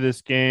side of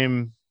this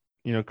game,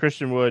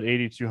 Christian Wood,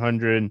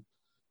 8,200.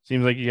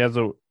 Seems like he has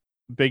a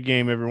big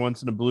game every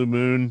once in a blue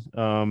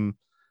moon.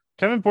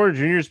 Kevin Porter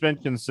Jr. has been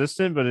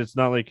consistent, but it's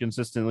not like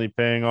consistently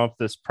paying off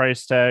this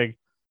price tag.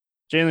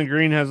 Jalen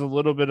Green has a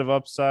little bit of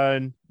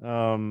upside.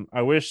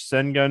 I wish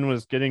Sengun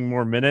was getting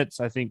more minutes.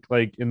 I think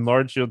like in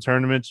large field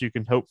tournaments, you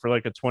can hope for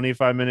like a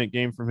 25-minute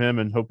game from him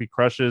and hope he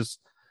crushes.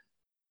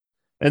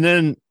 And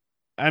then,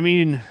 I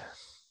mean,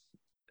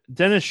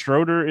 Dennis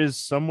Schroeder is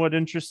somewhat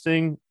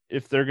interesting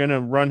if they're going to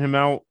run him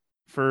out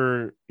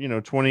for,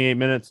 28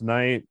 minutes a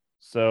night.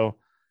 So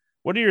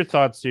what are your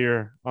thoughts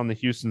here on the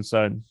Houston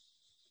side?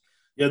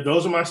 Yeah,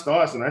 those are my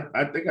thoughts. And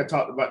I think I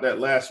talked about that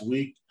last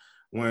week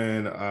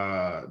when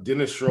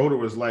Dennis Schroeder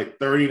was like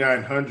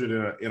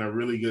 3,900 in a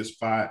really good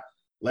spot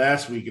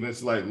last week. And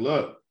it's like,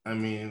 look, I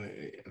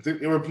mean, I think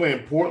they were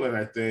playing Portland,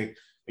 I think.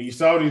 And you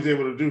saw what he was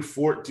able to do,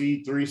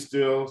 14, 3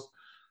 steals,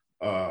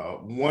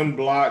 1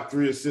 block,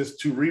 3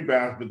 assists, 2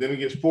 rebounds. But then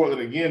against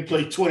Portland again,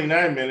 played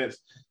 29 minutes,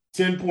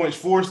 10 points,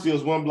 4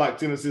 steals, 1 block,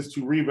 10 assists,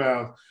 2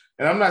 rebounds.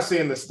 And I'm not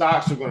saying the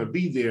stocks are going to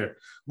be there,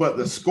 but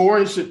the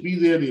scoring should be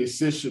there. The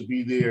assists should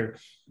be there.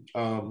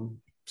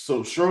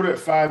 So Schroeder at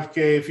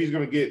 5K, if he's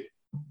going to get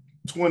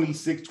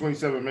 26,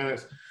 27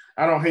 minutes,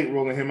 I don't hate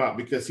rolling him out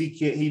because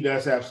he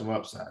does have some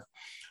upside.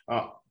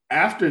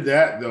 After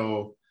that,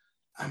 though,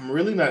 I'm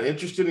really not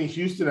interested in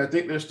Houston. I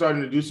think they're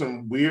starting to do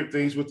some weird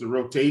things with the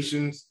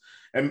rotations.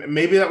 And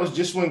maybe that was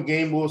just one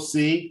game, we'll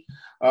see.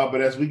 But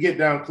as we get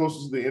down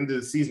closer to the end of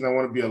the season, I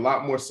want to be a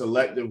lot more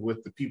selective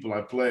with the people I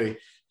play.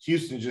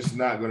 Houston's just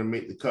not going to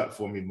make the cut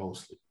for me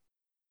mostly.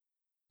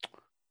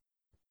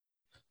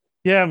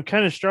 Yeah, I'm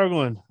kind of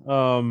struggling.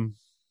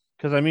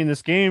 Because, I mean,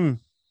 this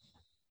game,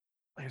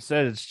 like I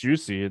said, it's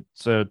juicy.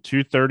 It's a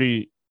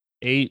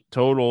 238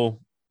 total.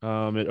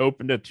 It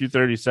opened at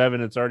 237.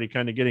 It's already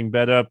kind of getting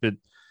bet up. It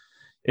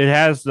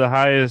has the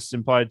highest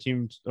implied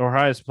team or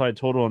highest implied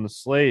total on the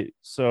slate.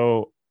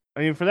 So,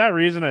 I mean, for that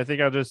reason, I think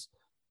I'll just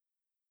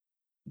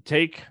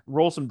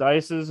roll some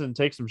dices and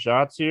take some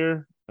shots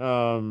here.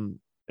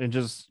 And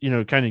just,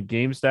 kind of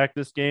game stack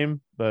this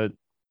game. But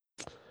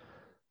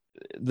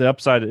the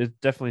upside,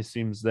 it definitely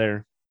seems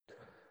there.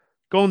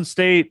 Golden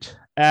State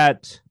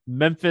at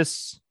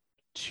Memphis,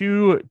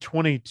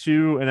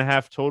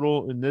 222.5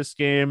 total in this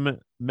game.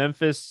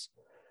 Memphis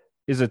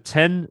is a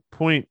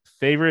 10-point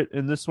favorite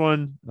in this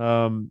one.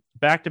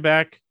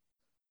 Back-to-back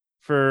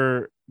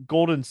for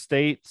Golden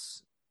State.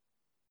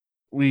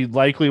 We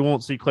likely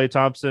won't see Klay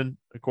Thompson,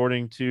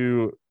 according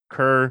to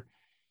Kerr.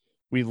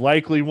 We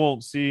likely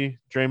won't see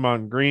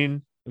Draymond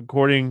Green,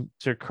 according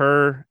to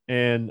Kerr,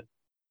 and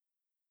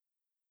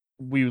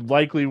we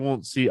likely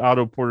won't see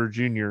Otto Porter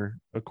Jr.,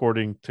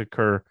 according to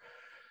Kerr.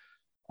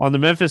 On the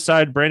Memphis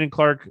side, Brandon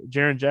Clark,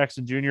 Jaren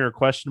Jackson Jr. are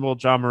questionable.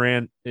 John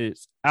Morant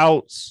is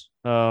out.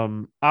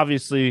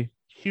 Obviously,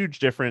 huge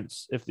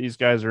difference if these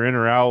guys are in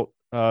or out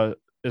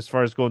as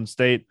far as Golden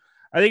State.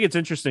 I think it's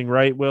interesting,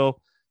 right,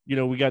 Will?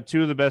 We got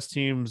two of the best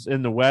teams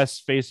in the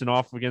West facing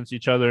off against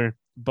each other,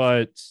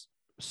 but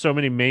so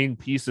many main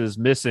pieces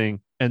missing.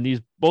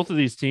 And both of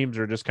these teams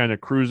are just kind of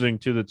cruising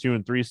to the 2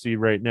 and 3 seed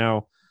right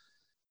now.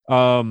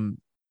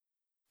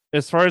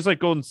 As far as like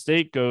Golden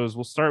State goes,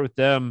 we'll start with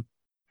them.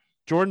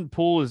 Jordan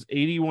Poole is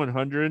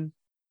 8,100.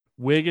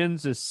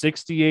 Wiggins is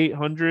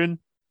 6,800.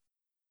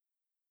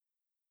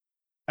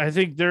 I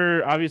think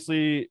they're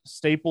obviously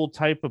staple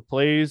type of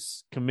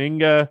plays.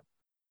 Kuminga,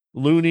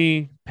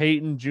 Looney,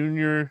 Peyton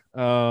Jr.,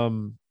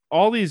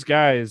 all these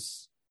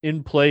guys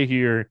in play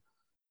here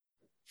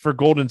for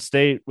Golden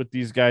State with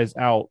these guys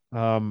out.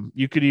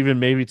 You could even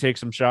maybe take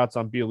some shots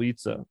on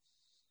Bielitsa.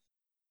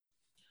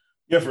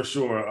 Yeah, for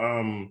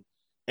sure.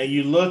 And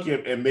you look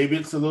at, and maybe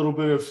it's a little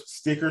bit of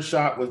sticker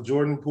shot with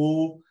Jordan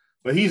Poole,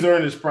 but he's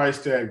earned his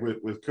price tag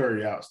with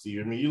Curry out,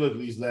 Steve. I mean, you look at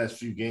these last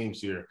few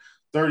games here,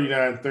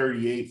 39,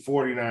 38,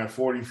 49,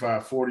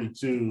 45,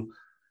 42.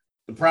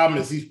 The problem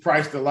is he's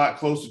priced a lot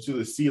closer to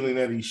the ceiling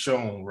that he's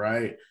shown,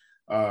 right?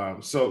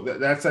 So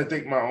that's, I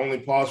think, my only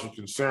pause for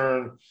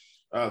concern.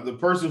 The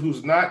person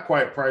who's not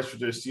quite priced for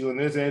their ceiling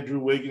is Andrew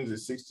Wiggins at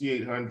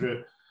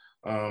 6,800.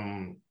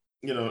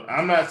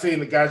 I'm not saying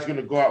the guy's going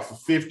to go out for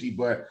 50,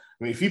 but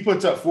I mean, if he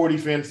puts up 40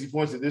 fantasy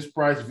points at this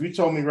price, if you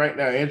told me right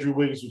now Andrew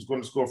Wiggins was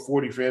going to score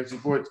 40 fantasy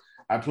points,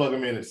 I'd plug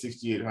him in at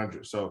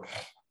 6,800. So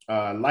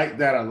like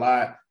that a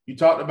lot. You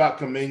talked about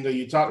Kuminga.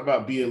 You talked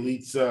about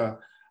Bielitsa.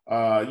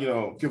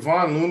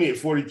 Kevon Looney at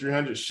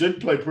 4,300 should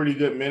play pretty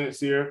good minutes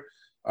here.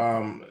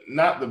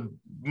 Not the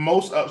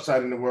most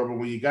upside in the world, but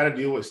when you got to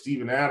deal with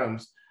Steven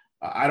Adams,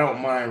 I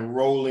don't mind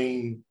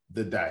rolling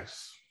the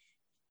dice.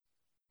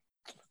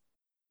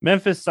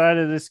 Memphis side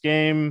of this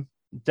game,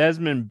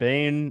 Desmond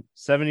Bane,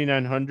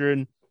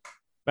 7,900.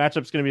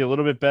 Matchup's going to be a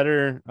little bit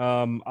better.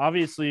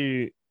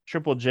 Obviously,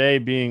 Triple J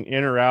being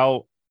in or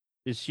out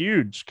is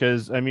huge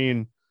because, I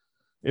mean,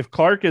 if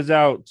Clark is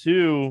out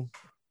too,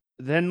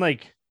 then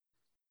like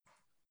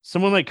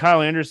someone like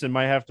Kyle Anderson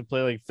might have to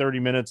play like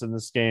 30 minutes in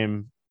this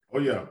game. Oh,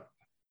 yeah.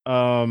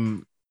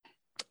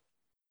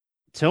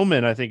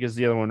 Tillman, I think, is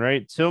the other one,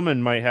 right?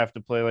 Tillman might have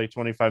to play like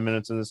 25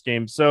 minutes in this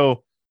game.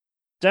 So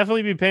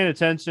definitely be paying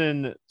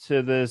attention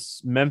to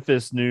this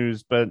Memphis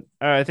news. But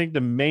I think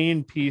the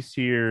main piece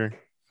here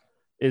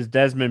is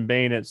Desmond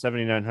Bane at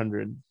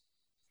 7,900.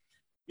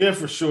 Yeah,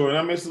 for sure. And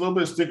I mean, it's a little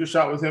bit of sticker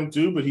shot with him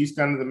too, but he's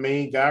kind of the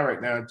main guy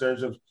right now in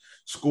terms of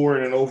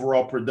scoring and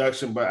overall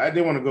production. But I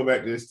did want to go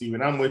back to this,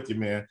 Steven. I'm with you,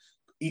 man.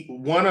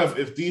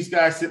 If these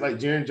guys sit like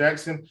Jaren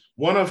Jackson,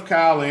 one of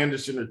Kyle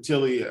Anderson or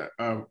Tilly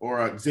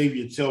or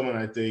Xavier Tillman,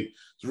 I think,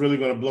 is really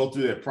going to blow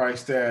through that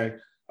price tag.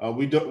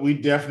 We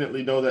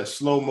definitely know that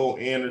slow-mo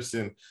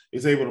Anderson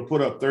is able to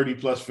put up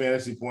 30-plus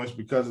fantasy points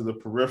because of the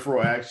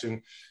peripheral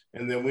action.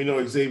 And then we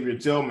know Xavier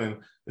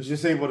Tillman is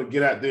just able to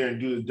get out there and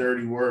do the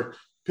dirty work,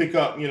 pick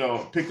up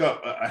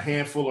a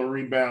handful of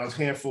rebounds,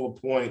 handful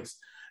of points,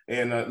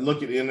 and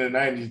look at the end of the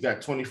night, he's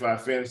got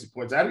 25 fantasy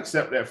points. I'd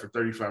accept that for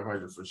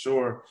 3,500 for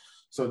sure.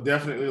 So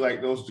definitely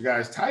like those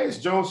guys.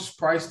 Tyus Jones is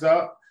priced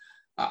up.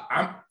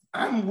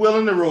 I'm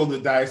willing to roll the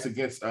dice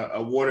against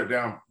a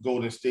watered-down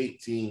Golden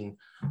State team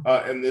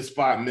in this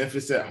spot.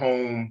 Memphis at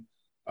home.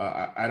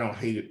 I don't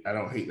hate it. I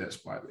don't hate that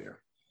spot there.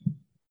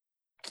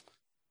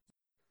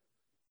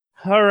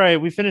 All right,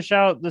 we finish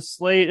out the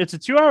slate. It's a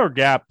 2-hour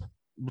gap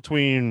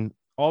between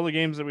all the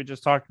games that we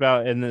just talked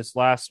about and this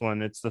last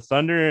one. It's the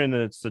Thunder and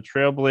it's the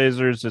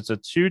Trailblazers. It's a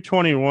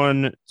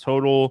 221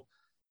 total.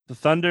 The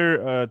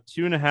Thunder,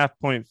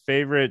 2.5-point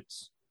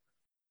favorites.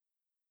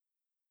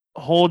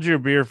 Hold your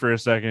beer for a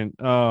second.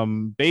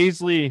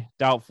 Baisley,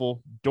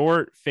 doubtful.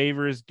 Dort,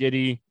 Favors,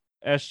 Giddey,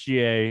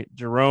 SGA,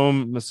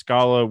 Jerome,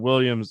 Muscala,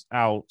 Williams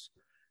out.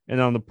 And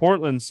on the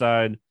Portland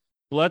side,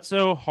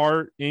 Bledsoe,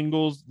 Hart,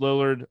 Ingles,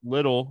 Lillard,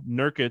 Little,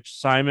 Nurkic,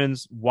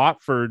 Simons,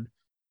 Watford,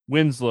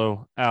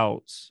 Winslow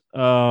out.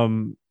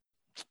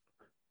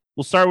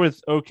 We'll start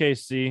with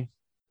OKC.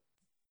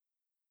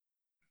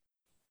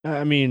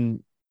 I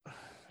mean,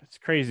 it's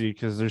crazy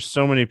because there's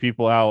so many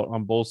people out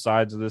on both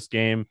sides of this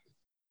game.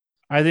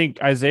 I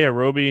think Isaiah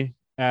Roby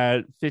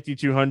at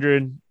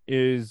 5,200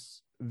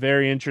 is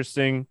very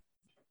interesting.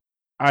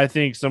 I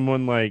think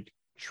someone like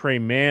Trey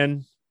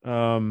Mann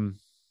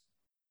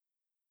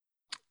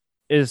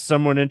is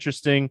someone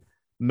interesting.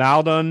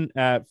 Maldon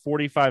at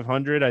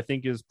 4,500, I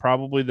think, is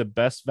probably the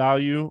best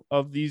value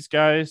of these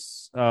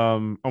guys.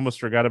 Almost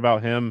forgot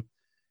about him.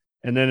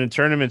 And then in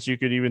tournaments, you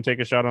could even take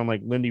a shot on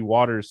like Lindy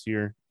Waters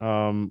here. What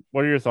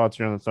are your thoughts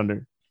here on the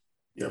Thunder?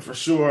 Yeah, for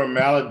sure.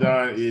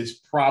 Maladon is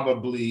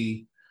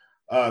probably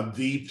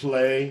the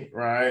play,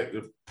 right?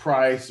 The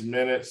price,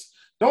 minutes.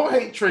 Don't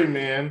hate Trey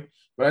Mann,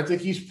 but I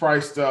think he's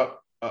priced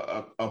up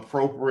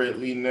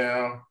appropriately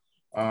now.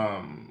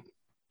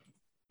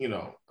 You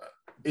know,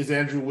 is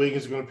Andrew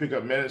Wiggins going to pick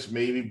up minutes?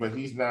 Maybe, but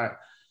he's not.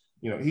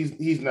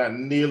 He's not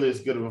nearly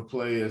as good of a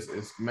player as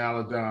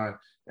Maladon.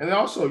 And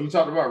also, you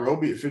talked about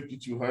Roby at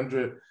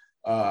 5,200.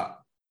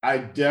 I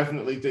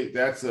definitely think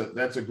that's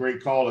a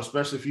great call,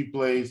 especially if he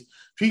plays.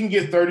 If he can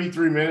get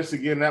 33 minutes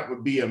again, that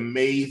would be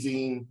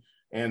amazing,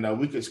 and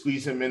we could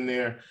squeeze him in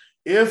there.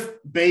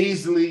 If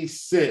Baisley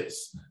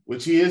sits,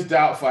 which he is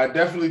doubtful, I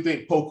definitely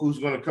think Poku's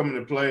going to come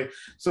into play.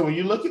 So when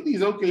you look at these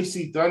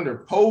OKC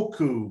Thunder,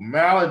 Poku,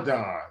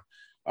 Maladon,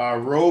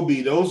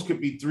 Roby, those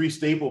could be three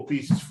staple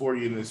pieces for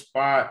you in this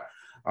spot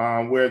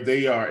where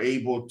they are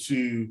able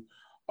to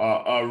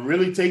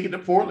really take it to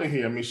Portland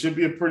here. I mean, it should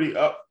be a pretty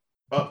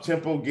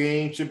up-tempo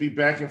game, should be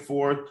back and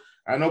forth.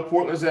 I know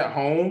Portland's at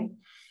home,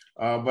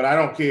 but I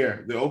don't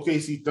care. The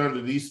OKC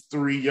Thunder, these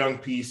three young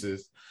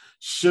pieces,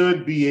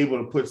 should be able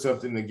to put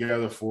something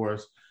together for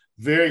us.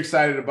 Very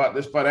excited about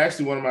this, but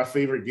actually one of my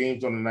favorite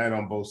games on the night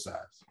on both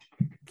sides.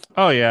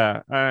 Oh,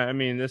 yeah. I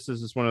mean, this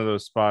is just one of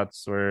those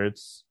spots where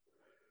it's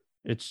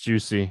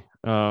juicy.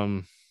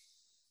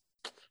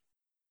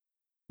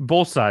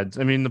 Both sides.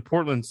 I mean, the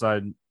Portland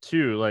side,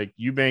 too. Like,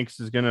 Eubanks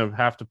is going to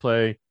have to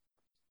play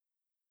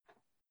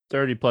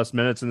 30-plus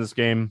minutes in this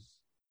game.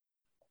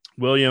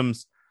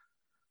 Williams,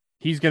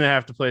 he's going to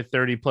have to play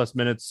 30-plus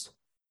minutes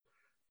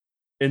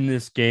in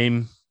this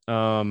game.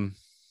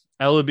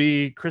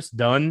 Ellaby, Chris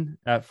Dunn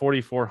at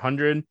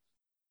 4,400.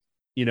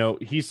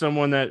 He's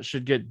someone that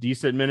should get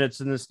decent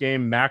minutes in this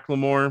game.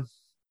 Macklemore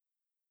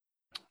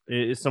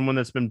is someone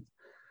that's been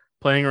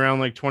playing around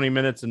like 20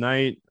 minutes a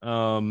night.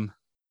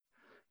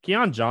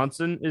 Keon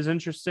Johnson is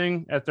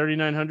interesting at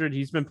 3,900.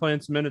 He's been playing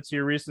some minutes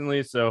here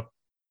recently. So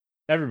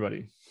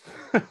everybody,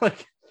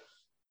 like,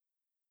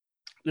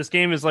 this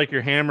game is like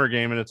your hammer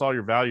game, and it's all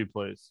your value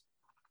plays.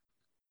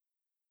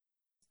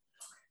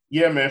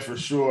 Yeah, man, for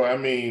sure. I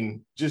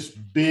mean, just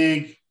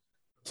big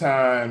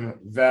time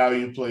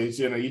value plays.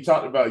 You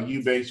talked about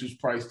Eubanks, who's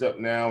priced up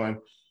now, and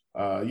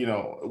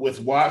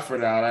with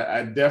Watford out,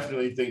 I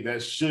definitely think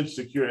that should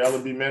secure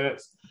Ellaby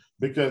minutes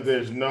because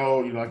there's no,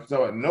 like you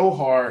talk about, no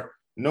Hart,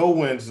 no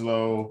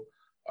Winslow.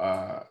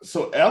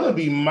 So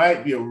Ellaby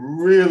might be a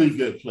really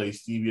good play,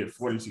 Stevie, at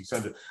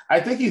 4,600. I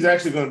think he's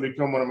actually going to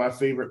become one of my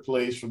favorite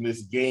plays from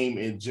this game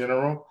in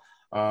general.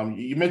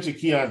 You mentioned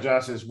Keon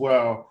Johnson as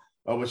well,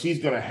 which he's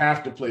going to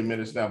have to play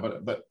minutes now.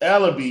 But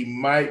Ellaby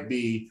might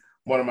be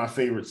one of my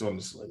favorites on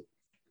the slate.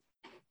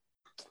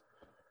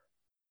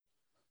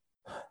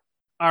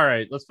 All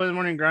right, let's play the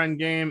morning grind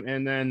game,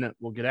 and then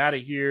we'll get out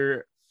of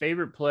here.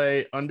 Favorite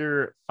play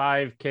under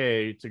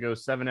 5K to go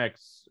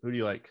 7X. Who do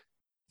you like?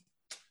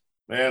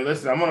 Man,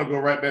 listen, I'm going to go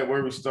right back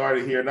where we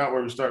started here, not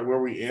where we started, where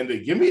we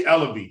ended. Give me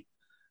Ellaby.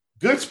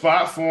 Good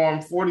spot for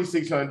him,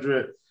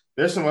 4,600.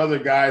 There's some other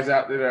guys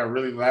out there that I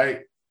really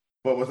like.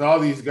 But with all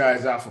these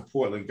guys out for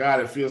Portland, God,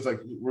 it feels like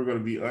we're going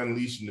to be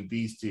unleashing the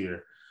beast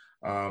here.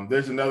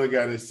 There's another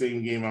guy in the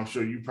same game I'm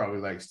sure you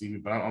probably like, Stevie,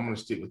 but I'm going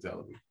to stick with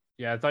Ellaby.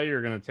 Yeah, I thought you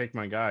were going to take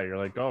my guy. You're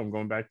like, oh, I'm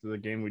going back to the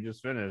game we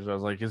just finished. I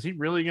was like, is he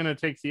really going to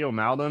take Theo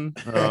Maledon?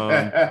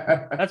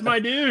 That's my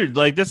dude.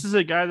 Like, this is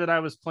a guy that I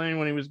was playing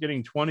when he was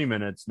getting 20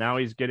 minutes. Now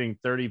he's getting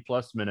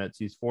 30-plus minutes.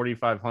 He's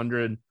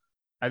 4,500.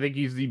 I think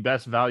he's the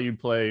best value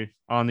play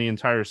on the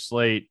entire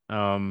slate.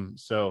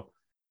 So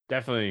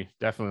definitely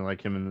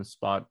like him in this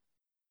spot.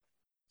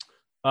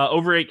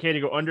 Over 8K to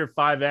go under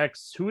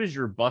 5X. Who is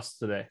your bust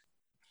today?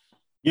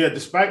 Yeah,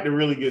 despite the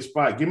really good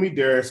spot, give me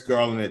Darius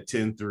Garland at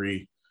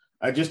 10-3.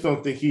 I just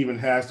don't think he even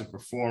has to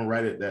perform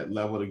right at that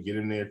level to get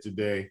in there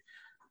today.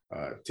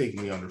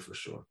 Taking the under for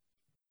sure.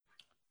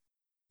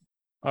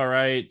 All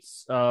right.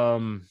 I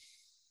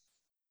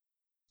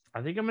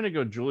think I'm going to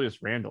go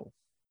Julius Randle.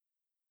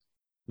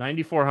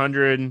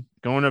 9,400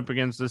 going up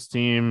against this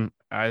team.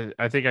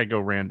 I think I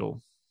go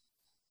Randle.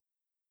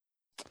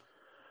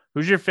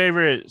 Who's your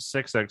favorite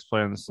 6X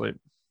play on the slate?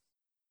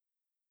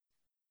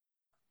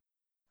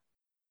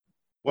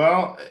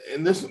 Well,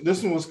 and this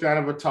one was kind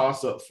of a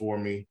toss-up for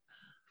me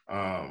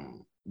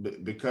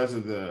because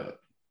of the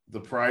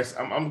price.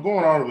 I'm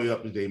going all the way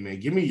up today, man.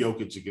 Give me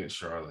Jokic against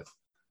Charlotte.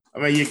 I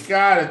mean, you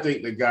got to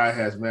think the guy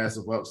has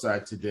massive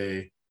upside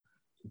today.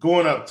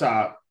 Going up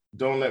top,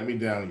 don't let me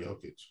down,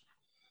 Jokic.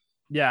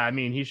 Yeah, I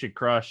mean, he should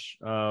crush.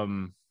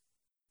 The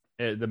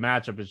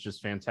matchup is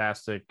just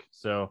fantastic.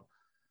 So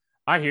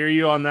I hear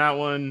you on that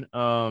one.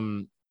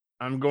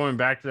 I'm going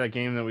back to that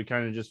game that we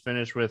kind of just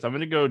finished with. I'm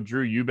going to go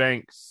Drew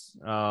Eubanks.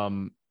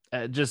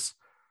 Just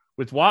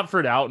with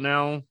Watford out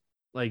now,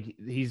 like,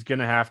 he's going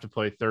to have to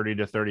play 30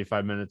 to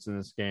 35 minutes in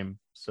this game.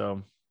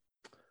 So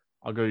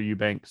I'll go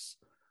Eubanks.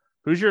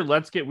 Who's your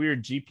Let's Get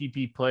Weird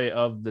GPP play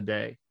of the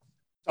day?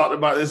 Talked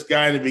about this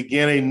guy in the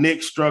beginning.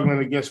 Nick struggling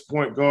against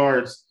point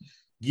guards.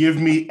 Give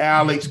me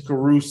Alex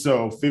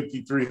Caruso,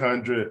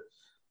 5,300.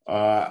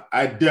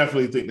 I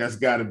definitely think that's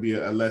got to be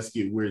a Let's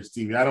Get Weird,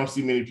 Stevie. I don't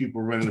see many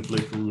people running to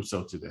play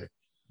Caruso today.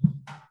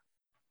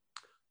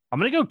 I'm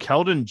going to go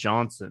Keldon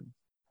Johnson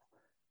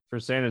for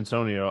San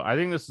Antonio. I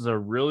think this is a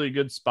really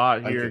good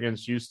spot here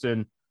against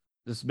Houston.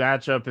 This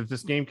matchup, if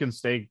this game can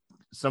stay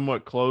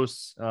somewhat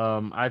close.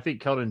 I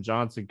think Keldon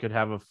Johnson could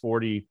have a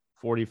 40,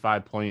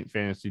 45 point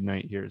fantasy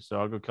night here. So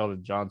I'll go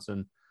Keldon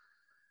Johnson.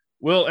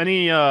 Will,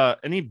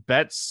 any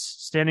bets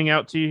standing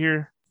out to you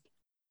here?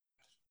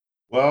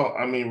 Well,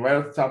 I mean, right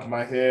off the top of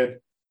my head,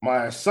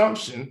 my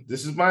assumption,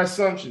 this is my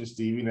assumption,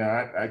 Stevie.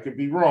 Now, I could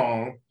be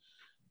wrong.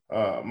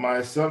 My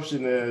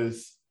assumption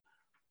is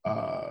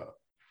Jokic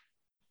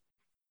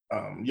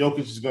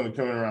is going to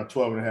come in around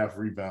 12 and a half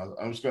rebounds.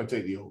 I'm just going to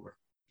take the over.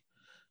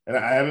 And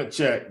I haven't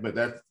checked, but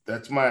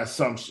that's my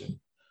assumption.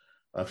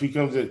 If he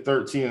comes at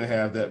 13 and a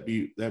half, that'd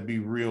be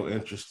real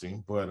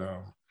interesting. But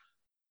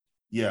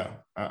yeah,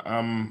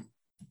 I'm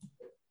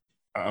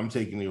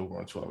taking the over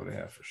on 12 and a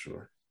half for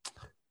sure.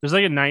 There's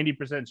like a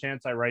 90%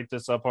 chance I write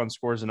this up on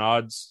Scores and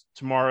Odds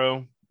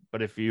tomorrow.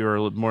 But if you're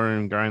a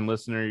Morning Grind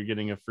listener, you're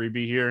getting a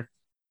freebie here.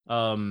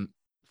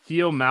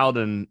 Theo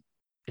Maledon,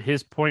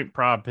 his point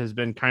prop has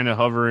been kind of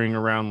hovering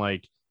around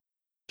like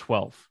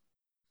 12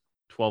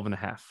 and a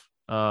half.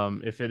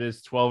 If it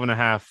is 12 and a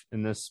half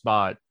in this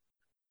spot,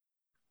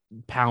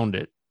 pound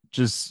it.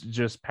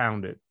 Just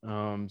pound it.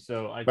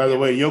 So by the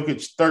way,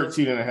 Jokic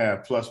 13 and a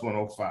half plus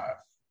 105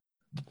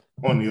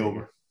 on the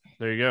over.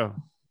 There you go.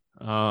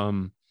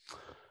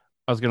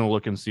 I was going to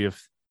look and see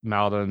if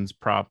Maledon's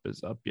prop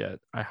is up yet.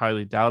 I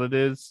highly doubt it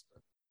is.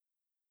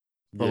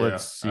 But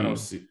let's see. I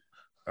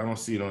don't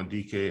see it on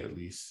DK at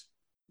least.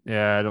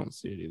 Yeah, I don't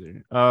see it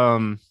either.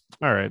 All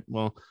right.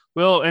 Well,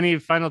 Will, any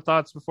final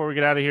thoughts before we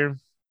get out of here?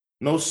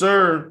 No,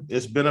 sir.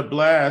 It's been a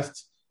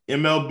blast.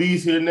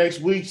 MLB's here next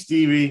week,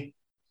 Stevie.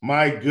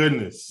 My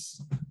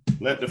goodness.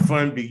 Let the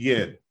fun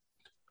begin.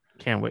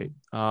 Can't wait.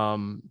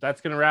 That's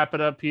going to wrap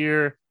it up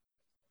here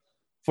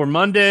for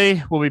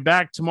Monday. We'll be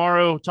back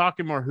tomorrow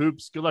talking more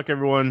hoops. Good luck,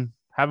 everyone.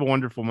 Have a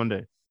wonderful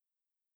Monday.